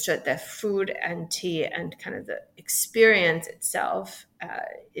understood that food and tea and kind of the experience itself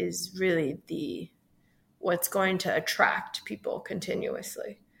is really what's going to attract people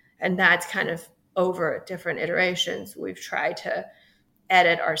continuously. And that's kind of over different iterations. We've tried to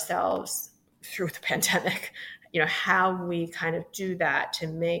edit ourselves through the pandemic, how we kind of do that to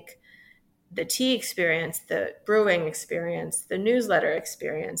make the tea experience, the brewing experience, the newsletter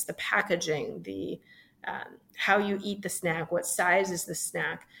experience, the packaging, the how you eat the snack, what size is the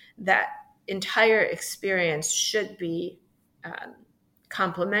snack, that entire experience should be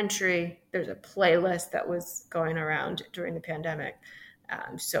complimentary. There's a playlist that was going around during the pandemic.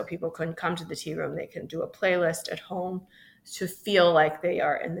 So people couldn't come to the tea room. They can do a playlist at home to feel like they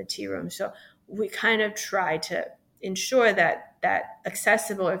are in the tea room. So we kind of try to ensure that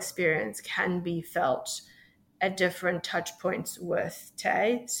accessible experience can be felt at different touch points with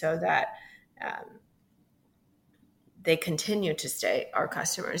Tay, so that they continue to stay our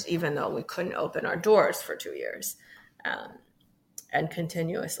customers, even though we couldn't open our doors for 2 years, and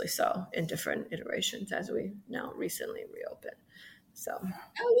continuously so in different iterations as we now recently reopened. So, I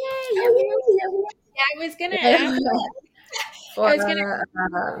was gonna ask for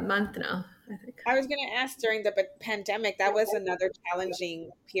a month now, I think. I was going to ask, during the pandemic, that was another challenging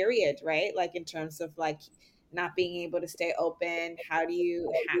period, right? Like in terms of like not being able to stay open. How do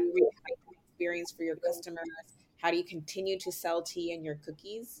you have an experience for your customers? How do you continue to sell tea and your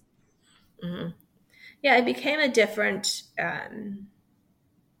cookies? Mm-hmm. Yeah, it became a different, I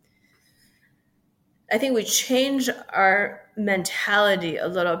think we changed our mentality a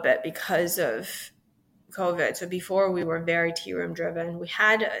little bit because of COVID. So before, we were very tea room driven. We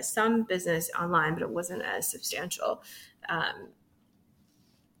had some business online, but it wasn't as substantial.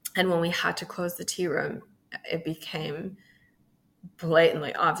 And when we had to close the tea room, it became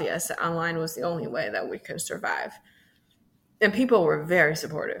blatantly obvious that online was the only way that we could survive. And people were very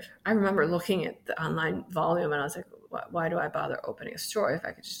supportive. I remember looking at the online volume and I was like, why do I bother opening a store if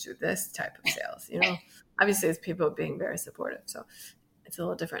I could just do this type of sales? Obviously it's people being very supportive. So it's a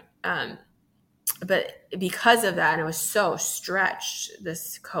little different. But because of that, and it was so stretched,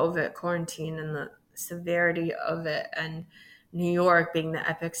 this COVID quarantine and the severity of it, and New York being the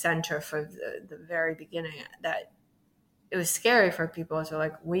epicenter for the very beginning, that it was scary for people. So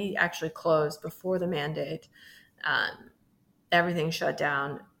like, we actually closed before the mandate. Everything shut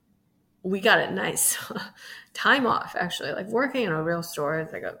down. We got a nice time off, actually. Like working in a real store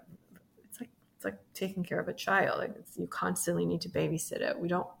is like it's like taking care of a child. Like you constantly need to babysit it.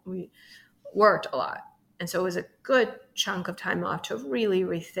 We worked a lot. And so it was a good chunk of time off to really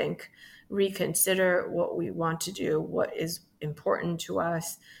rethink, reconsider what we want to do, what is important to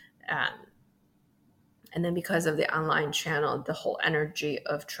us. And then because of the online channel, the whole energy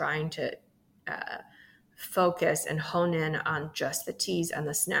of trying to focus and hone in on just the teas and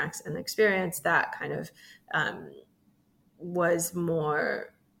the snacks and the experience, that kind of was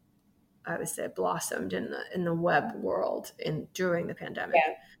more, I would say, blossomed in the web world during the pandemic.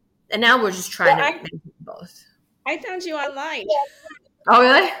 Yeah. And now we're just trying to make both. I found you online. Oh,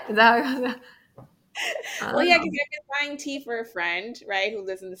 really? Is that well, yeah, because I've been buying tea for a friend, right, who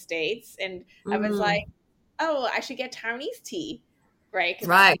lives in the States. And I was like, oh, I should get Taiwanese tea. right? Because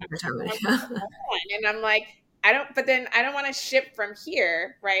Right. and I'm like, I don't, but then I don't want to ship from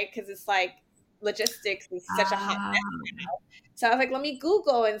here, right? Because it's like logistics is such a hot Ah, mess now. So I was like, let me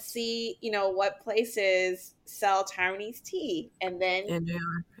Google and see, what places sell Taiwanese tea, and then in New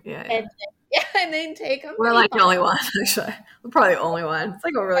York. Yeah, and yeah. yeah, and then take a We're mini like the bus. only one, actually. We're probably the only one. It's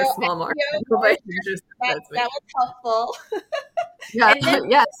like a really So small market. I Nobody just that that's me. that was helpful. Yeah, And then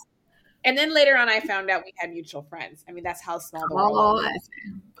yes. and then later on, I found out we had mutual friends. I mean, that's how small the world Oh, I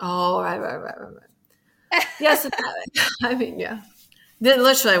see. Oh, right. is. Yes, I mean, yeah.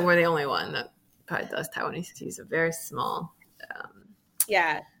 Literally, we're the only one that probably does Taiwanese tea. It's a very um,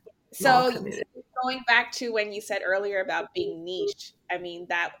 Yeah. small So community. going back to when you said earlier about being niche, I mean,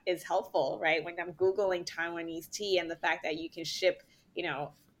 that is helpful, right? When I'm Googling Taiwanese tea and the fact that you can ship,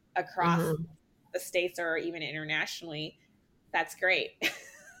 across Hmm. the states or even internationally, that's great.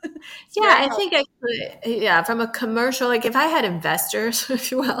 It's Yeah, very I helpful. think actually, yeah, from a commercial, like if I had investors,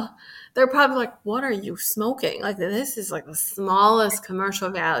 if you will, they're probably like, what are you smoking? Like this is like the smallest commercial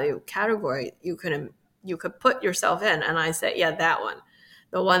value category you could put yourself in. And I say, yeah, that one,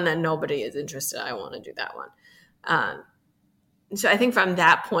 the one that nobody is interested in. I want to do that one. Um, so I think from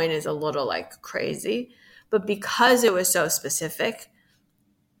that point is a little like crazy, but because it was so specific,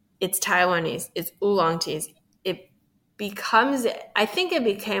 it's Taiwanese, it's oolong teas. It becomes, I think it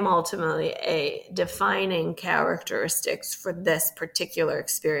became ultimately a defining characteristics for this particular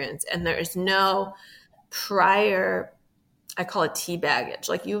experience. And there is no prior, I call it tea baggage.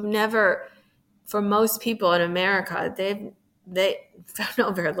 Like you've never, for most people in America, they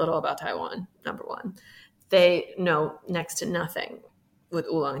know very little about Taiwan, number one. They know next to nothing with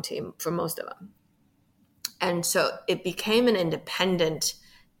oolong tea for most of them. And so it became an independent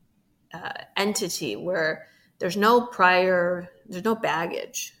entity where there's no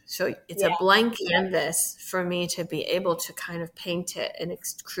baggage. So it's a Yeah, blank canvas for me to be able to kind of paint it and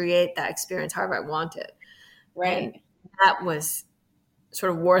create that experience however I want it. And right. that was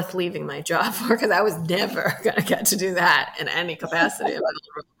sort of worth leaving my job for because I was never going to get to do that in any capacity. But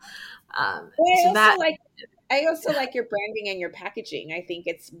So that, I also like your branding and your packaging. I think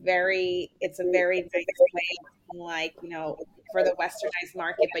it's a very nice way of being like, for the westernized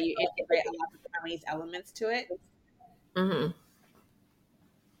market, but you integrate a lot of Chinese elements to it. mhm.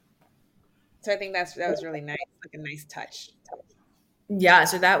 So I think that was really nice, like a nice touch. Yeah,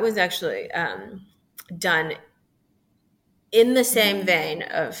 so that was actually done in the same vein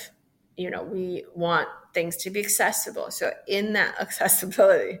of, we want things to be accessible. So in that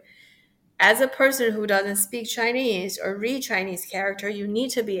accessibility, as a person who doesn't speak Chinese or read Chinese character, you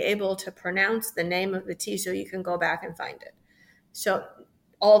need to be able to pronounce the name of the tea so you can go back and find it. So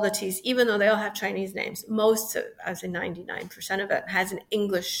all the teas, even though they all have Chinese names, most of, I would say 99% of it has an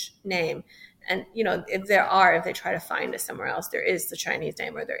English name. And, if they try to find it somewhere else, there is the Chinese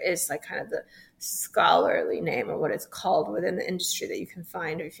name or there is like kind of the scholarly name or what it's called within the industry that you can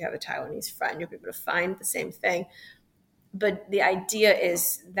find. Or if you have a Taiwanese friend, you'll be able to find the same thing. But the idea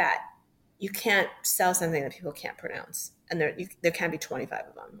is that you can't sell something that people can't pronounce. And there can't be 25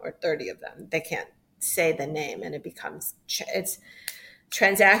 of them or 30 of them. They can't say the name and it's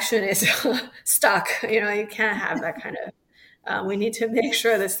transaction is stuck. You can't have that kind of. We need to make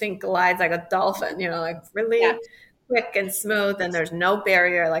sure this thing glides like a dolphin. Like Yeah, really quick and smooth, and there's no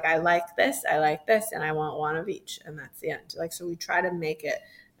barrier. Like I like this, and I want one of each, and that's the end. Like so, we try to make it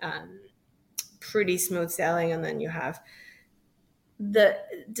pretty smooth sailing, and then you have the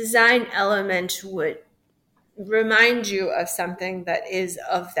design element would remind you of something that is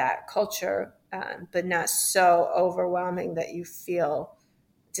of that culture, but not so overwhelming that you feel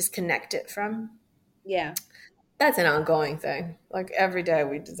disconnected from. yeah. That's an ongoing thing. Like every day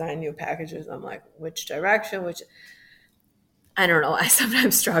we design new packages. I'm like, which direction, which I don't know. I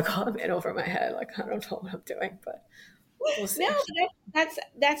sometimes struggle. I'm in over my head. Like, I don't know what I'm doing, but we'll No, see.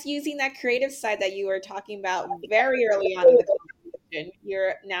 that's using that creative side that you were talking about very early on in the conversation.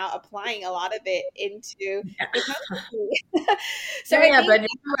 You're now applying a lot of it into the company. So Yeah, I yeah, but think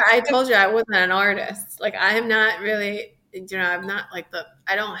remember, I told you I wasn't an artist. Like, I am not really, I'm not like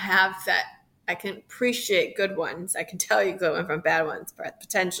I don't have that. I can appreciate good ones. I can tell you good ones from bad ones,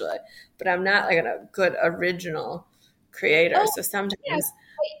 potentially, but I'm not like a good original creator. oh So yeah, sometimes,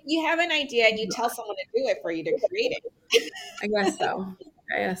 you have an idea and you tell someone to do it for you to create it. I guess so.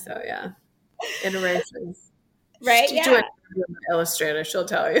 I guess so, yeah. Iterations. Right? Do Yeah. it with an illustrator, she'll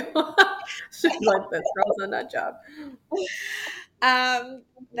tell you. She's like, this girl's on that job. Um,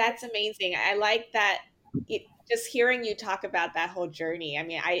 that's amazing. I like that it just hearing you talk about that whole journey. I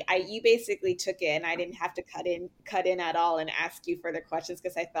mean, you basically took it, and I didn't have to cut in at all and ask you further questions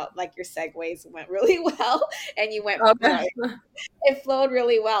because I felt like your segues went really well, and you went, Okay. it flowed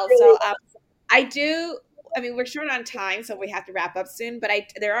really well. So, I do. I mean, we're short on time, so we have to wrap up soon. But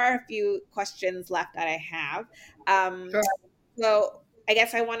there are a few questions left that I have. Sure. So I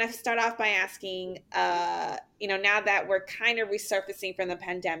guess I want to start off by asking, now that we're kind of resurfacing from the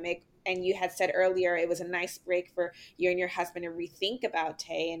pandemic, and you had said earlier it was a nice break for you and your husband to rethink about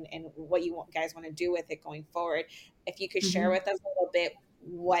Tay and what you guys want to do with it going forward. If you could share with us a little bit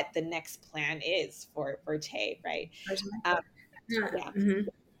what the next plan is for Tay, right? Yeah. Yeah. Mm-hmm.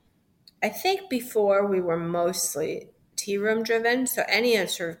 I think before we were mostly tea room driven. So any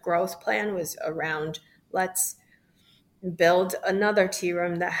sort of growth plan was around, let's build another tea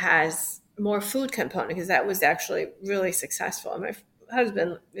room that has more food component, because that was actually really successful. My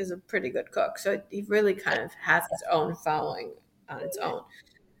husband is a pretty good cook, so he really kind of has his own following on its own.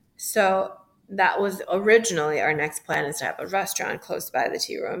 So that was originally our next plan, is to have a restaurant close by the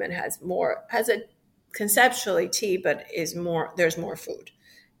tea room and has a conceptually tea, but there's more food.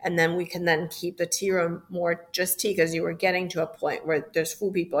 And then we can then keep the tea room more just tea, because you were getting to a point where there's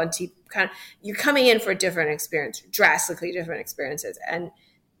food people and tea, kind of, you're coming in for a different experience, drastically different experiences. And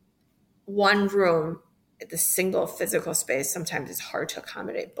one room, the single physical space, sometimes is hard to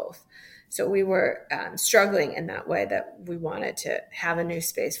accommodate both. So we were struggling in that way, that we wanted to have a new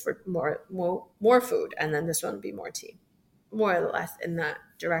space for more food, and then this one would be more tea, more or less in that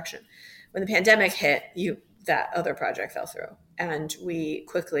direction. When the pandemic hit, that other project fell through, and we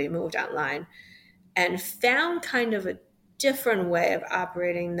quickly moved online and found kind of a different way of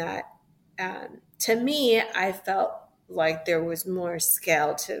operating that. To me, I felt like there was more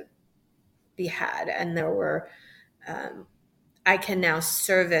scale to be had, and there were I can now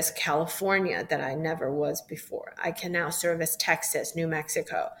service California that I never was before. I can now service Texas, New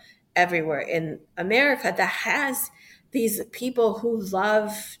Mexico, everywhere in America that has these people who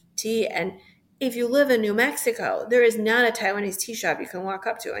love tea. And if you live in New Mexico, there is not a Taiwanese tea shop you can walk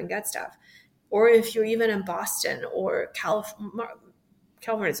up to and get stuff. Or if you're even in Boston or California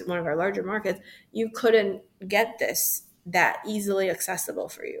is one of our larger markets, you couldn't get this that easily accessible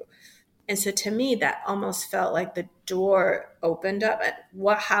for you. And so to me, that almost felt like the door opened up. And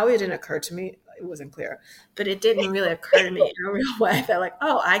how it didn't occur to me, it wasn't clear, but it didn't really occur to me in a real way. I felt like,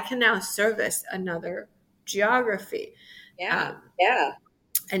 oh, I can now service another geography. Yeah.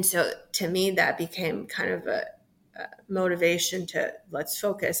 And so to me, that became kind of a motivation to, let's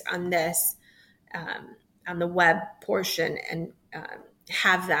focus on this, on the web portion, and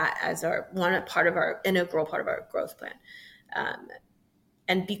have that as integral part of our growth plan.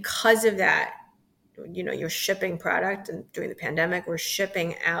 And because of that, you're shipping product, and during the pandemic, we're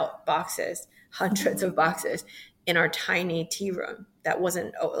shipping out boxes, hundreds of boxes, in our tiny tea room that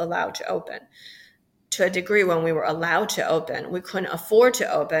wasn't allowed to open. To a degree, when we were allowed to open, we couldn't afford to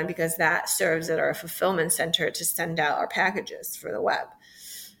open, because that serves as our fulfillment center to send out our packages for the web.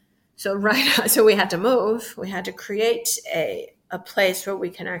 So we had to move. We had to create a place where we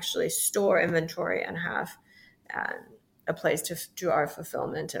can actually store inventory and have a place to do our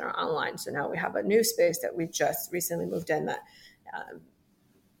fulfillment and our online. So now we have a new space that we just recently moved in, that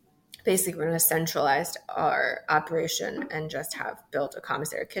basically we're going to centralize our operation and just have built a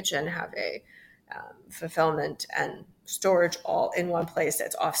commissary kitchen, have a fulfillment and storage all in one place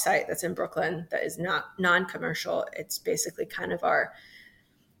that's offsite, that's in Brooklyn, that is not non-commercial. It's basically kind of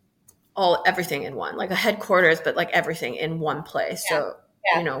everything in one, like a headquarters, but like everything in one place. Yeah.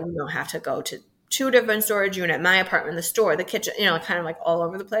 So, we don't have to go to 2 different storage units, my apartment, the store, the kitchen, kind of like all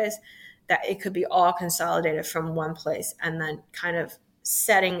over the place, that it could be all consolidated from one place, and then kind of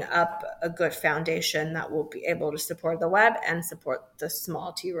setting up a good foundation that will be able to support the web and support the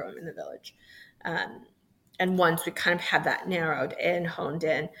small tea room in the village. And once we kind of have that narrowed in, honed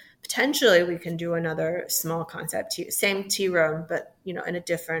in, potentially we can do another small concept, same tea room, but, in a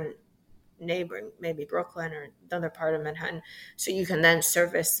different neighboring, maybe Brooklyn or another part of Manhattan. So you can then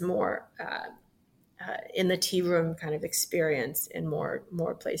service more in the tea room kind of experience in more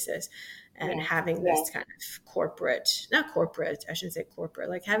places, and having this kind of not corporate, I shouldn't say corporate,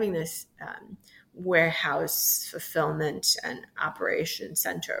 like having this warehouse fulfillment and operation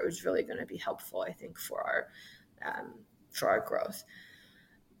center was really going to be helpful, I think, for our growth.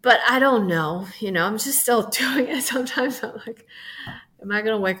 But I don't know, I'm just still doing it. Sometimes I'm like, am I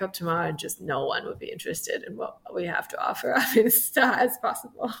going to wake up tomorrow and just no one would be interested in what we have to offer? I mean, it's not as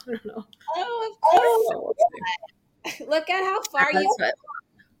possible. I don't know. Oh, of course. Look at how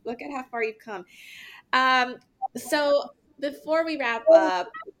far you've come. So before we wrap up,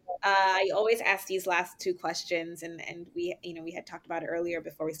 I always ask these last two questions, and we had talked about it earlier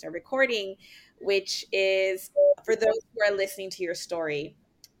before we started recording, which is for those who are listening to your story,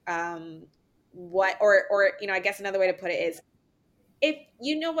 what or I guess another way to put it is, if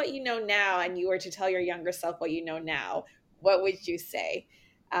you know what you know now and you were to tell your younger self what you know now, what would you say?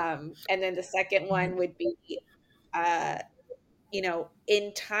 And then the second one would be, uh,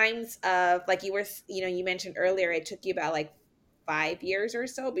 in times of, like, you mentioned earlier, it took you about like 5 years or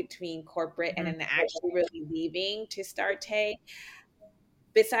so between corporate and Mhm. then actually really leaving to start Tay.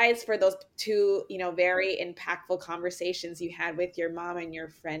 Besides for those two, very impactful conversations you had with your mom and your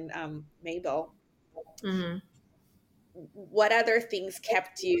friend, Mabel, Mhm. what other things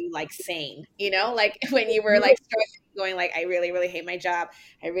kept you like sane, like when you were like going like, I really really hate my job,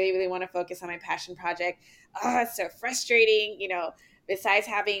 I really really want to focus on my passion project, it's so frustrating, besides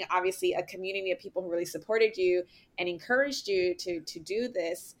having obviously a community of people who really supported you and encouraged you to do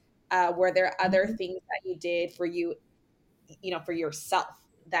this, were there other Mhm. things that you did for you, for yourself,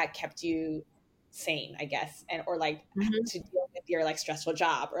 that kept you sane, I guess, and or like Mhm. to deal with your like stressful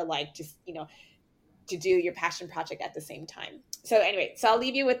job, or like just to do your passion project at the same time. So anyway, so I'll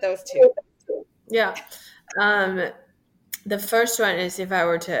leave you with those two. Yeah. Um, the first one is, if I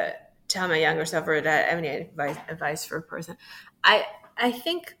were to tell my younger self, or that I have any advice for a person, I I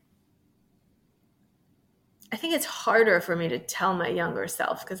think I think it's harder for me to tell my younger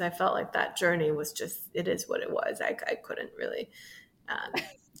self, because I felt like that journey was just, it is what it was. I couldn't really. Um,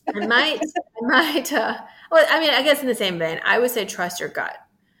 well, I mean, I guess in the same vein, I would say trust your gut.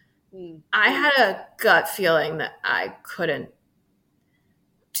 Mm, I had a gut feeling that I couldn't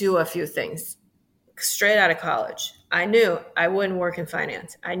do a few things straight out of college. I knew I wouldn't work in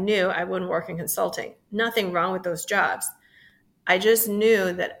finance. I knew I wouldn't work in consulting. Nothing wrong with those jobs. I just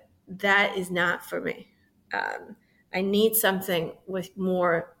knew that that is not for me. Um, I need something with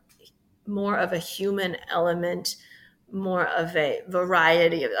more of a human element, more of a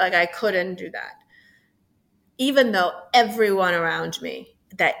variety of, like, I couldn't do that. Even though everyone around me,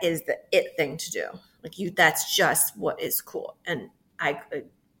 that is the it thing to do. Like, you, that's just what is cool. And I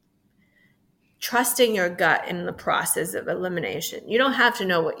trusting your gut in the process of elimination. You don't have to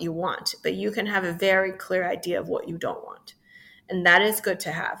know what you want, but you can have a very clear idea of what you don't want. And that is good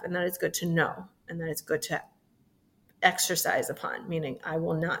to have, and that is good to know, and that is good to exercise upon, meaning I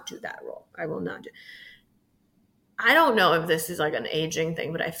will not do that role. I will not do. I don't know if this is like an aging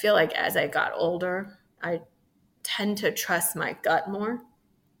thing, but I feel like as I got older, I tend to trust my gut more.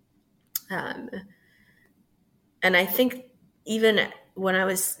 Um, and I think even when I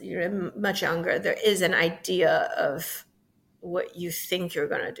was much younger, there is an idea of what you think you're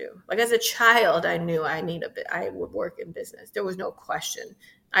going to do. Like, as a child, I knew I would work in business. There was no question.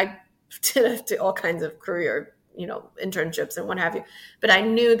 I did all kinds of career, internships and what have you. But I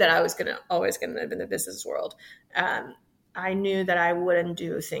knew that I was always going to live in the business world. Um, I knew that I wouldn't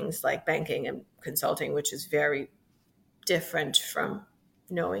do things like banking and consulting, which is very different from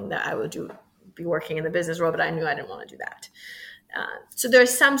knowing that I would be working in the business world. But I knew I didn't want to do that. So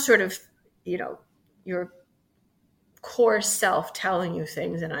there's some sort of, your core self telling you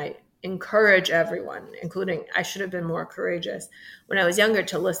things. And I encourage everyone, including, I should have been more courageous when I was younger,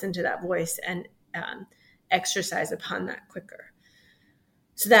 to listen to that voice and exercise upon that quicker.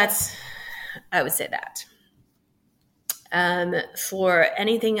 So I would say that. For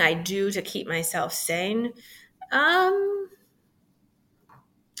anything I do to keep myself sane, I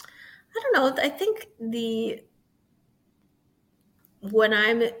don't know. I think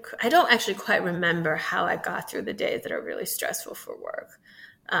I don't actually quite remember how I got through the days that are really stressful for work.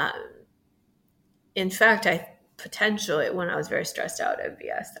 Um, in fact, potentially, when I was very stressed out at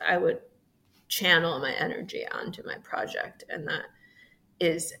VS, I would channel my energy onto my project, and that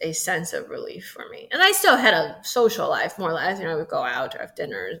is a sense of relief for me. And I still had a social life, more or less. I would go out or have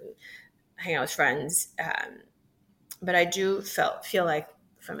dinners and hang out with friends. But I do feel like,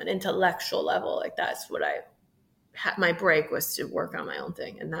 from an intellectual level, like that's what my break was, to work on my own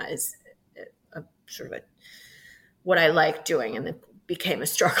thing. And that is a sort of what I like doing. And it became a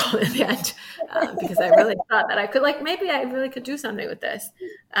struggle in the end, because I really thought that I could, like, maybe I really could do something with this.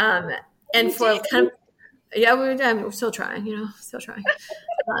 And for kind of, yeah, we're still trying, still trying.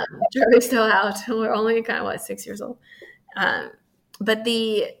 Jury's still out. We're only kind of 6 years old. But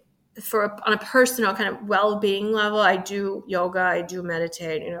on a personal kind of well-being level, I do yoga, I do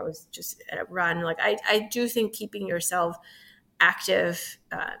meditate. I was just at a run. Like, I do think keeping yourself active,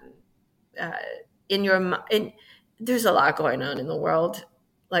 there's a lot going on in the world,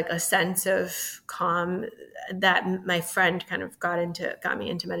 like a sense of calm that my friend kind of got me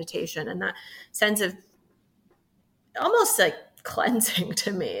into meditation, and that sense of almost like cleansing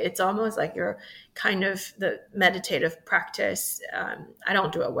to me. It's almost like you're kind of the meditative practice. I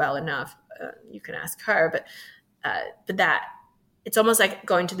don't do it well enough. You can ask her, but that it's almost like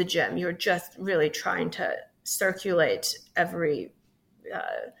going to the gym. You're just really trying to circulate every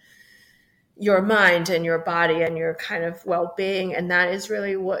your mind and your body and your kind of well-being, and that is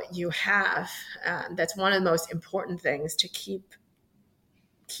really what you have. That's one of the most important things to keep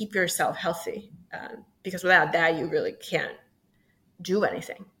yourself healthy, because without that, you really can't do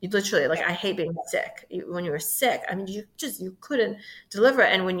anything. You literally, like, I hate being sick. When you were sick, I mean, you couldn't deliver.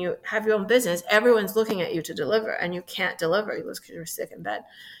 And when you have your own business, everyone's looking at you to deliver, and you can't deliver. You lose because you're sick in bed.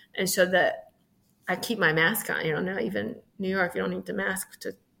 And so I keep my mask on. Now even New York, you don't need the mask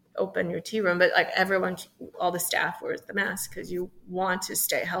to open your tea room, but like everyone, all the staff wears the mask because you want to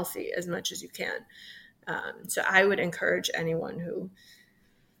stay healthy as much as you can. So I would encourage anyone who,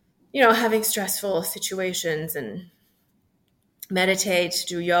 having stressful situations, and meditate,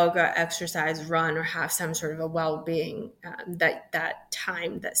 do yoga, exercise, run, or have some sort of a well-being, that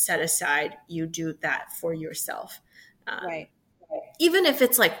time that's set aside, you do that for yourself. Right. Even if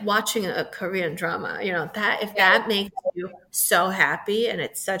it's like watching a Korean drama, that makes you so happy, and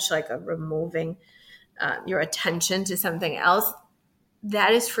it's such like a removing your attention to something else,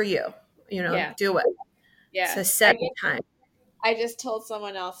 that is for you, do it. Yeah. So set the time. I just told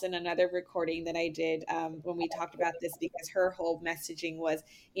someone else in another recording that I did when we talked about this, because her whole messaging was,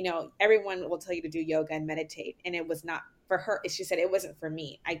 everyone will tell you to do yoga and meditate. And it was not for her. She said, it wasn't for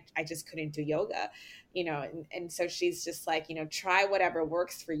me. I just couldn't do yoga, and so she's just like, try whatever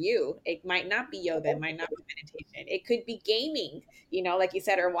works for you. It might not be yoga. It might not be meditation. It could be gaming, like you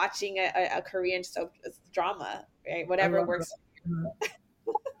said, or watching a Korean soap drama, right? Whatever works for you.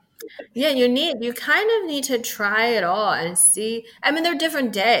 Yeah, you kind of need to try it all and see. I mean, there are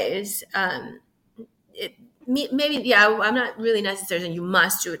different days. Maybe, yeah, I'm not really necessarily saying you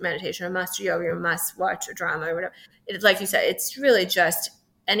must do meditation or must do yoga or must watch a drama or whatever. It's like you said, it's really just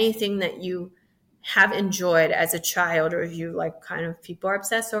anything that you have enjoyed as a child, or if you like kind of people are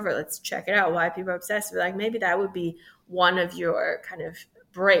obsessed over, let's check it out. Why people are obsessed. Like maybe that would be one of your kind of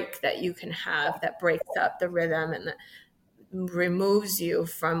break that you can have that breaks up the rhythm and removes you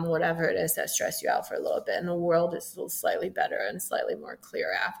from whatever it is that stressed you out for a little bit, and the world is still slightly better and slightly more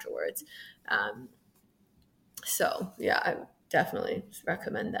clear afterwards. So yeah, I definitely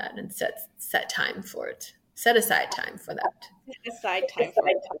recommend that, and set time for it. Set aside time for that. Set aside time for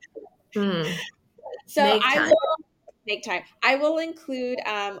it. So make time. I will include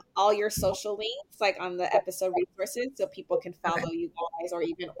all your social links, like on the episode resources, so people can follow you guys, or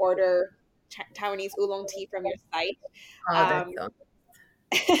even order Taiwanese oolong tea from your site. And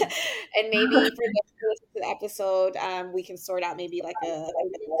maybe for the episode, we can sort out maybe like a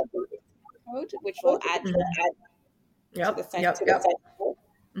code, which will add to the site.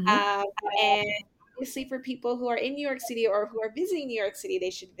 And obviously for people who are in New York City or who are visiting New York City, they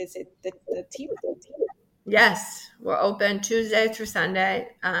should visit the tea room. Yes, we're open Tuesday through Sunday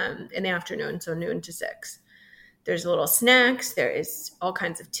in the afternoon, so noon to 6. There's little snacks. There is all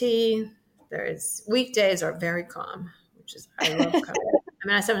kinds of tea. Weekdays are very calm, which is, I love coming. I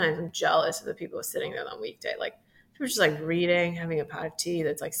mean, sometimes I'm jealous of the people sitting there on weekday. Like, people are just like reading, having a pot of tea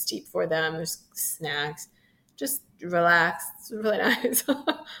that's like steep for them. There's snacks. Just relax. It's really nice.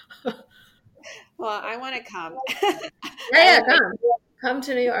 Well, I want to come. Yeah, come. Come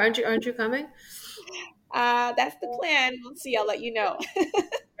to New York. Aren't you coming? That's the plan. We'll see. I'll let you know.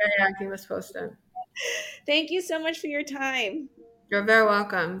 Yeah, keep us posted. Thank you so much for your time. You're very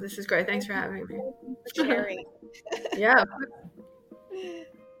welcome. This is great. Thanks for having me. Sharing. Yeah.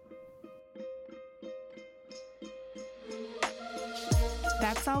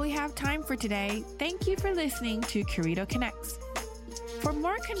 That's all we have time for today. Thank you for listening to Querido Connects. For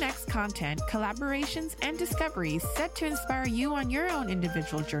more Connects content, collaborations, and discoveries set to inspire you on your own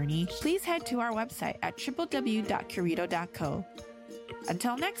individual journey, please head to our website at www.querido.co.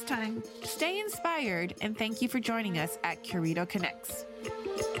 Until next time, stay inspired, and thank you for joining us at Querido Connects.